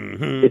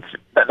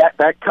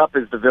that cup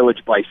is the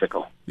village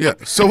bicycle. Yeah.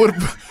 So,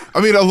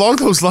 along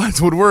those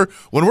lines, when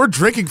we're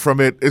drinking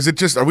from it,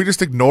 are we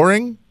just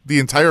ignoring the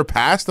entire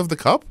past of the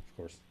cup? Of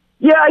course.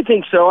 Yeah, I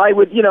think so. I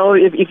would,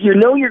 if you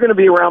know you're going to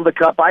be around the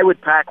cup, I would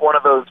pack one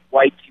of those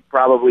wipes you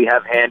probably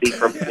have handy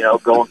from,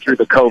 going through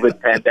the COVID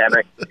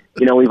pandemic.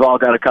 We've all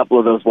got a couple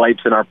of those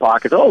wipes in our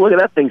pockets. Oh, look at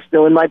that thing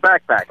still in my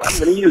backpack. I'm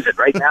going to use it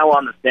right now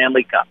on the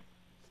Stanley Cup.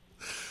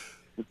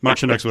 Mark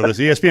Shunock's with us,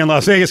 ESPN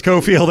Las Vegas,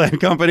 Cofield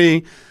and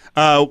Company.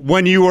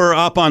 When you were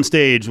up on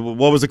stage,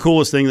 what was the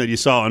coolest thing that you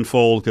saw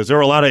unfold? Because there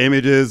were a lot of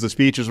images, the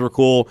speeches were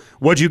cool.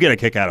 What'd you get a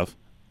kick out of?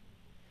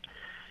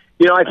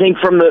 I think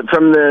from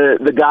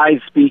the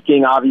guys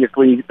speaking,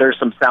 obviously there's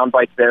some sound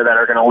bites there that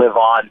are going to live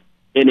on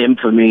in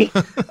infamy.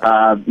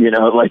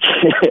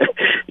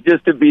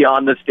 Just to be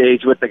on the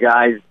stage with the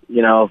guys,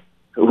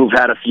 who've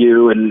had a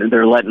few and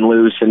they're letting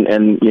loose and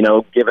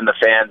giving the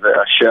fans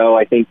a show.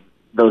 I think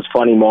those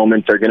funny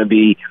moments are going to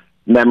be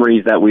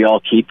memories that we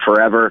all keep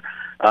forever.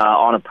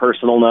 On a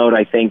personal note,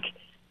 I think,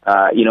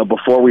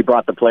 before we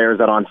brought the players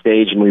out on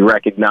stage and we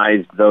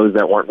recognized those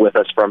that weren't with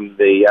us from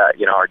the,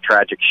 our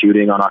tragic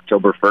shooting on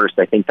October 1st,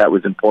 I think that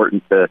was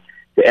important to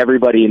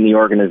everybody in the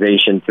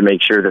organization to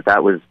make sure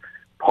that was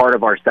part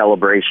of our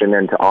celebration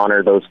and to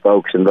honor those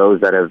folks and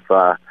those that have,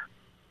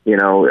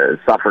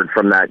 suffered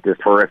from that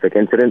just horrific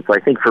incident. So I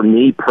think for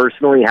me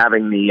personally,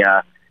 having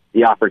the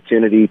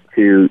opportunity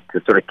to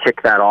sort of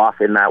kick that off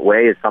in that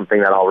way is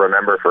something that I'll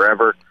remember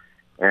forever.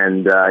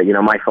 And,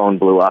 my phone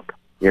blew up,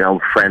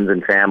 friends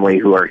and family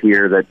who are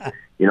here that,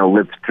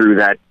 lived through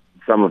that,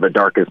 some of the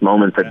darkest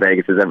moments that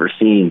Vegas has ever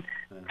seen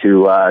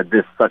to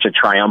this such a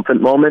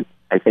triumphant moment.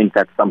 I think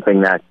that's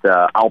something that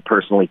I'll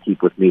personally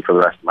keep with me for the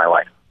rest of my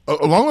life.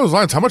 Along those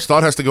lines, how much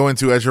thought has to go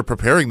into as you're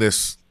preparing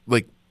this?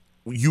 Like,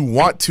 you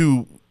want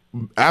to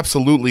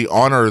absolutely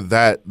honor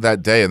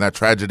that day and that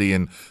tragedy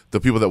and the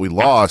people that we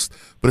lost,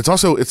 but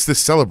it's this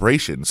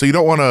celebration. So you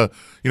don't want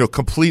to,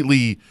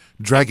 completely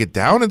drag it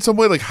down in some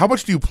way. Like, how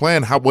much do you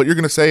plan what you're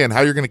going to say and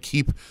how you're going to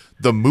keep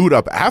the mood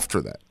up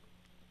after that?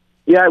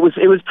 Yeah, it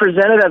was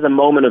presented as a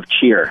moment of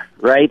cheer,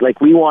 right?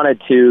 Like, we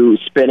wanted to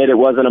spin it. It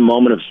wasn't a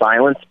moment of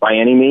silence by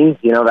any means.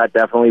 That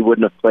definitely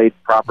wouldn't have played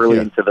properly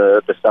into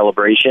the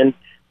celebration.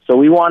 So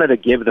we wanted to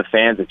give the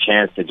fans a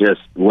chance to just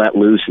let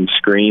loose and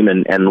scream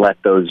and let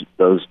those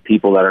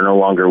people that are no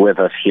longer with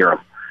us hear them.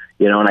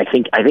 And I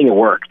think it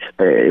worked.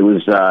 It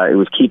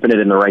was keeping it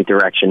in the right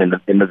direction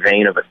in the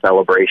vein of a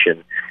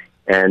celebration,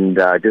 and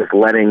just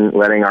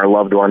letting our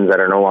loved ones that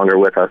are no longer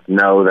with us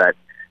know that,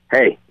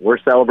 hey, we're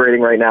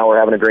celebrating right now, we're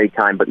having a great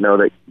time, but know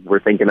that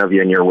we're thinking of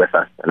you and you're with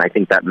us. And I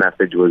think that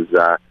message was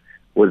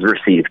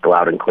received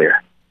loud and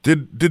clear.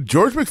 Did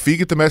George McPhee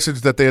get the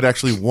message that they had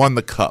actually won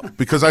the cup?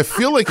 Because I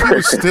feel like he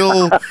was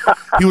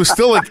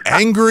still like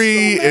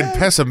angry and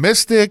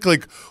pessimistic.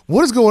 Like,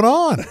 what is going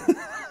on?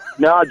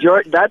 No,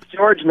 George, that's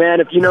George, man.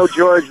 If you know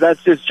George,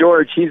 that's just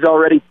George. He's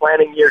already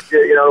planning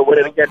to win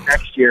it again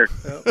next year.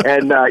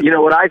 And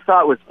what I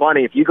thought was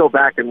funny, if you go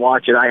back and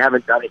watch it, I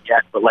haven't done it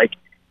yet, but like,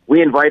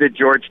 we invited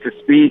George to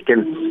speak,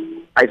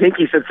 and I think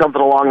he said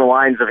something along the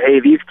lines of, hey,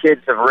 these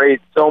kids have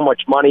raised so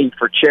much money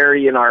for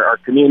charity in our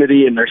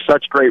community, and they're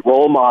such great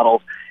role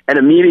models. And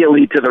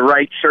immediately to the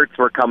right, shirts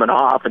were coming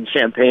off and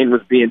champagne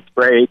was being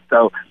sprayed.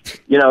 So,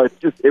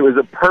 it was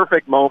a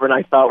perfect moment,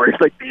 I thought, where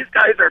he's like, these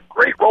guys are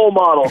great role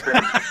models.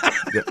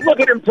 And look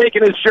at him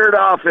taking his shirt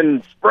off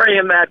and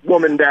spraying that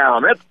woman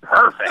down. That's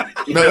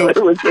perfect.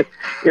 It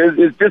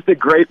was just a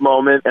great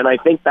moment, and I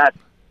think that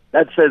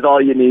says all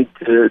you need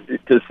to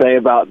say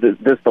about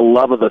the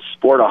love of the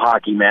sport of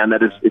hockey, man.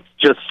 It's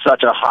just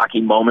such a hockey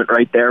moment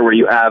right there where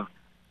you have,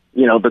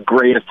 the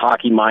greatest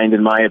hockey mind,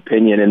 in my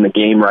opinion, in the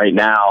game right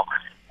now,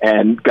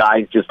 and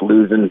guys just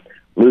losing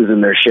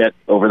their shit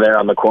over there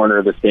on the corner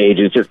of the stage.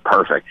 It's just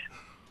perfect.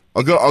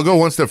 I'll go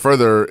one step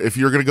further. If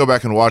you're going to go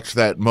back and watch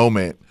that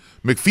moment,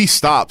 McPhee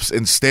stops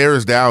and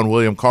stares down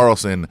William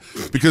Karlsson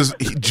because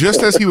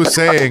just as he was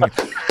saying,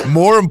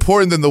 more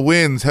important than the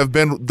wins have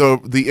been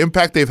the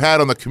impact they've had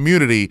on the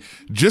community.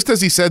 Just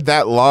as he said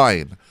that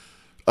line,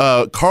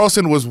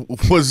 Karlsson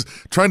was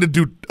trying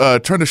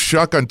to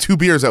shuck on 2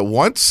 beers at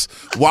once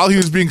while he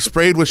was being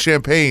sprayed with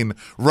champagne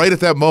right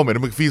at that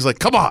moment. And McPhee's like,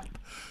 come on.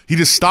 he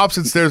just stops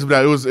and stares him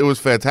down. It was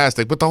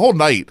fantastic. But the whole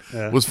night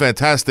was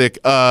fantastic.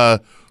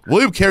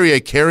 William Carrier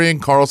carrying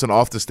Carlson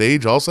off the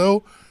stage also.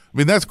 I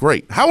mean, that's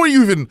great. How are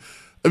you even?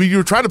 I mean, you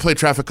were trying to play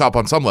traffic cop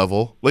on some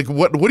level. Like,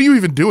 what do you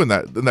even do in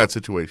that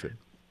situation?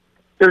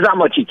 There's not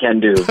much you can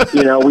do.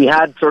 We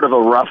had sort of a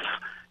rough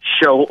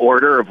show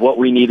order of what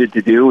we needed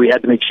to do. We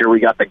had to make sure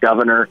we got the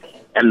governor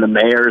and the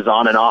mayors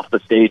on and off the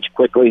stage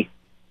quickly,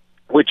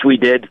 which we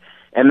did.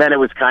 And then it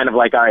was kind of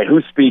like, all right,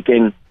 who's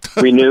speaking?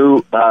 We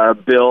knew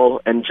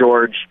Bill and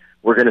George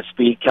were going to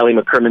speak. Kelly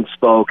McCrimmon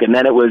spoke. And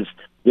then it was,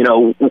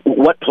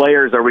 what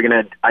players are we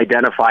going to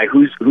identify?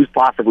 Who's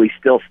possibly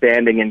still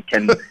standing and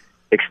can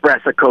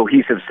express a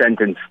cohesive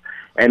sentence?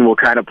 And we'll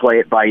kind of play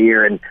it by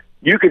ear. And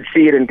you could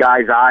see it in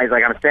guys' eyes.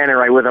 Like, I'm standing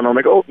right with him. I'm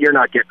like, oh, you're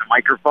not getting a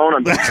microphone.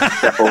 I'm going to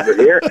step over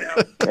here.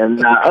 And,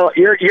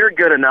 you're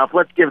good enough.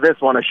 Let's give this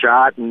one a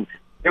shot. And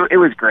it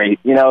was great.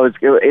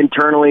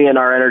 Internally in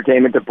our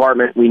entertainment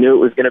department, we knew it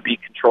was going to be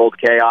controlled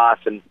chaos,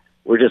 and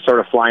we're just sort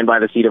of flying by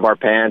the seat of our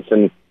pants.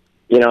 And,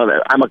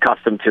 I'm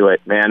accustomed to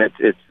it, man.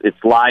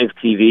 It's live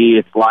TV.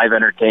 It's live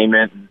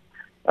entertainment.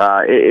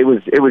 It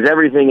was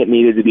everything it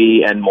needed to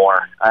be and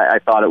more. I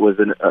thought it was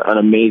an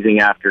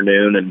amazing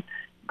afternoon and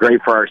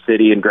great for our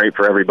city and great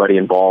for everybody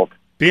involved.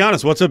 Be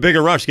honest, what's a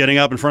bigger rush, getting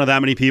up in front of that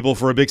many people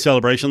for a big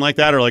celebration like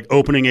that, or like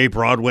opening a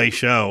Broadway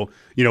show,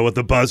 with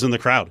the buzz in the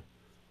crowd?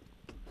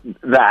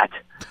 That,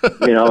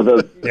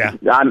 yeah.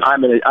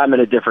 I'm in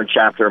a different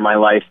chapter of my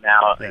life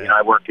now. Yeah.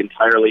 I work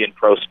entirely in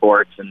pro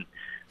sports, and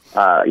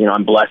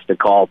I'm blessed to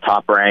call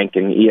Top Rank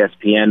and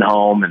ESPN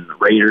home, and the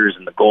Raiders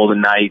and the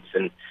Golden Knights,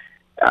 and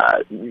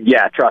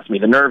trust me,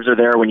 the nerves are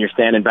there when you're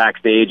standing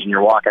backstage and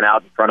you're walking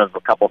out in front of a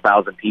couple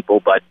thousand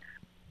people. But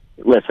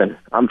listen,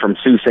 I'm from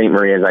Sault Ste.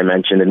 Marie, as I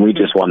mentioned, and we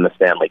just won the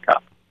Stanley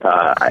Cup.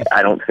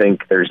 I don't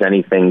think there's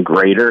anything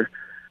greater.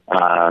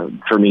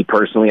 For me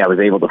personally, I was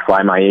able to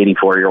fly my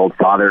 84-year-old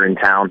father in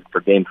town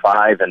for Game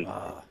 5 and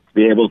to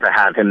be able to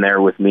have him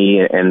there with me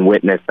and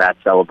witness that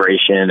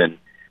celebration. And,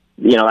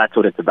 that's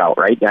what it's about,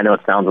 right? I know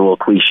it sounds a little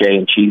cliche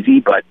and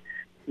cheesy, but,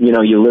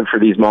 you live for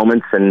these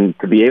moments, and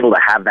to be able to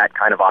have that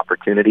kind of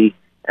opportunity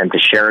and to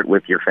share it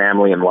with your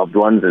family and loved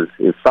ones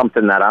is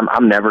something that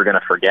I'm never going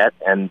to forget.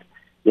 And,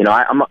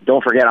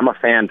 don't forget, I'm a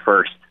fan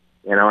first,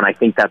 and I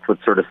think that's what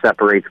sort of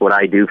separates what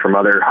I do from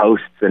other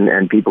hosts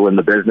and people in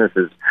the business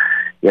is,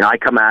 I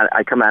come at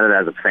it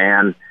as a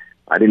fan.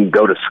 I didn't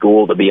go to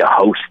school to be a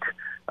host.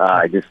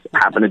 I just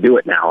happen to do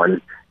it now,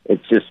 and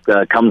it just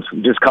comes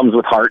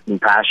with heart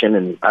and passion.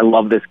 And I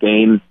love this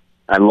game.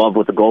 I love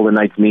what the Golden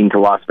Knights mean to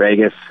Las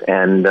Vegas,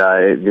 and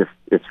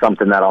it's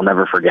something that I'll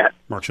never forget.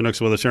 Mark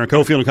Shunock's with us here on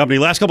Cofield and Company.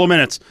 Last couple of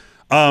minutes.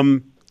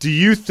 Do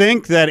you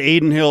think that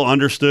Adin Hill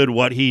understood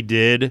what he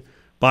did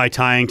by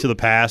tying to the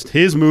past?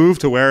 His move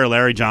to wear a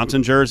Larry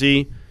Johnson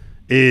jersey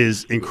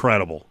is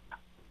incredible.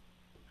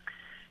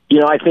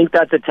 I think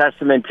that's a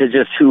testament to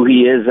just who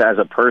he is as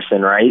a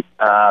person, right?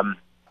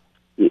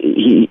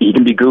 He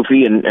can be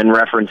goofy and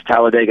reference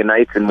Talladega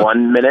Nights in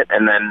 1 minute,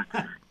 and then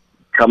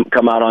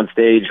come out on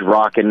stage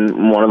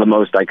rocking one of the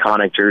most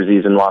iconic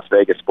jerseys in Las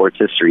Vegas sports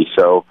history.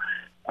 So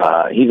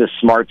he's a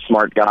smart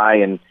guy,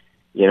 and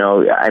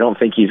I don't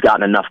think he's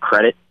gotten enough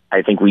credit.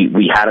 I think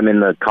we had him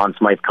in the Conn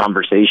Smythe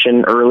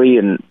conversation early,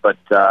 but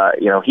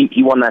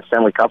he won that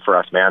Stanley Cup for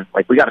us, man.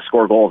 Like, we got to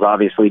score goals,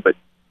 obviously, but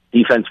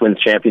defense wins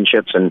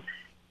championships, and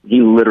he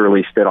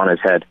literally stood on his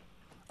head.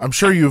 I'm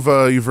sure you've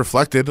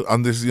reflected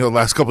on this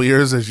last couple of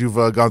years as you've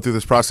gone through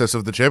this process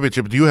of the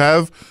championship. Do you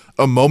have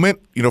a moment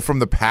from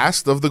the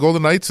past of the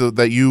Golden Knights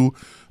that you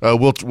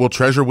will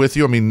treasure with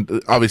you? I mean,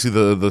 obviously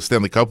the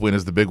Stanley Cup win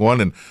is the big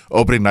one, and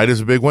opening night is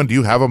a big one. Do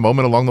you have a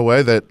moment along the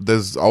way that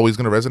is always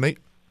going to resonate?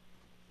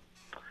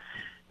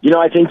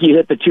 I think you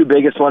hit the two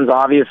biggest ones,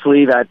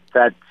 obviously, that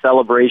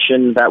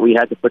celebration that we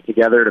had to put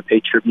together to pay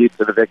tribute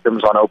to the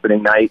victims on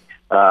opening night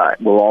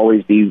will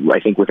always be, I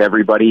think, with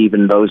everybody,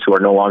 even those who are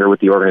no longer with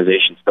the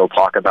organization still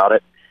talk about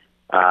it.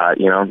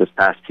 This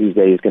past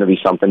Tuesday is going to be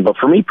something. But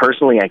for me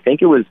personally, I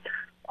think it was,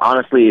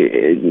 honestly,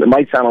 it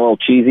might sound a little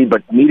cheesy,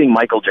 but meeting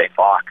Michael J.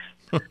 Fox.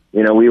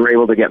 We were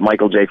able to get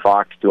Michael J.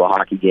 Fox to a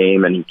hockey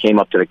game, and he came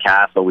up to the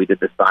castle. We did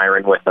the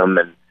siren with him,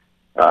 and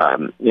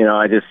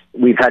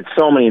we've had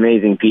so many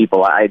amazing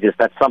people.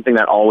 That's something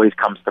that always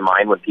comes to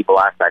mind when people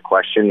ask that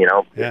question.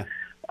 Yeah.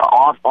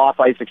 Off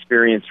ice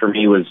experience for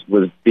me was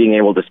being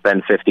able to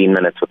spend 15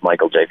 minutes with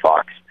Michael J.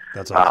 Fox.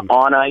 That's awesome.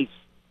 On ice,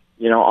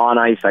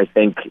 I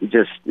think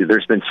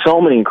there's been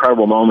so many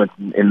incredible moments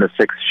in the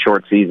 6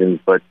 short seasons,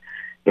 but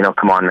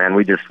come on, man,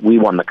 we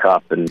won the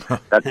cup, and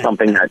that's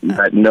something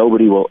that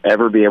nobody will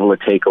ever be able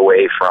to take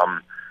away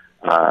from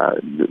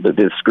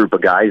this group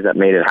of guys that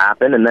made it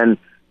happen. And then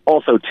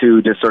also,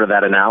 too, just sort of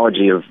that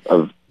analogy of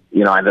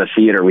the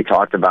theater, we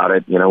talked about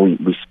it.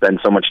 We spend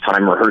so much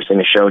time rehearsing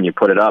a show and you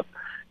put it up.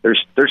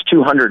 There's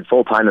 200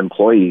 full-time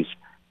employees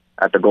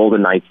at the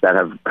Golden Knights that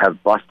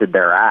have busted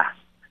their ass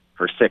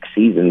for 6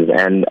 seasons.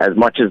 And as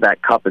much as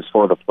that cup is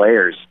for the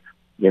players,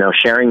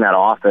 sharing that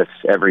office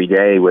every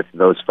day with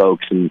those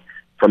folks, and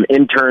from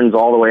interns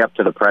all the way up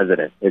to the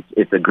president,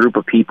 it's a group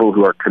of people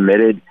who are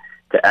committed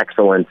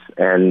excellence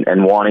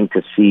and wanting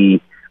to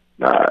see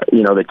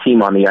the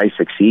team on the ice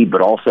succeed,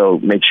 but also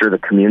make sure the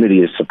community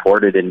is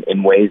supported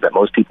in ways that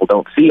most people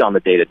don't see on the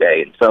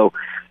day-to-day. And so,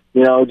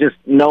 just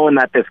knowing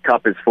that this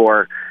cup is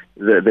for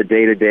the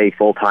day-to-day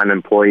full-time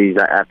employees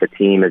at the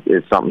team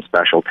is something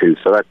special too.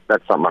 So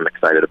that's something I'm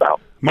excited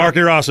about. Mark,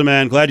 you're awesome,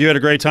 man. Glad you had a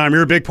great time.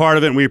 You're a big part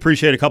of it, and we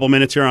appreciate a couple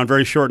minutes here on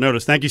very short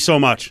notice. Thank you so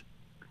much.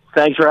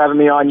 Thanks for having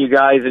me on, you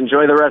guys.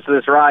 Enjoy the rest of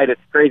this ride.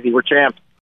 It's crazy. We're champs.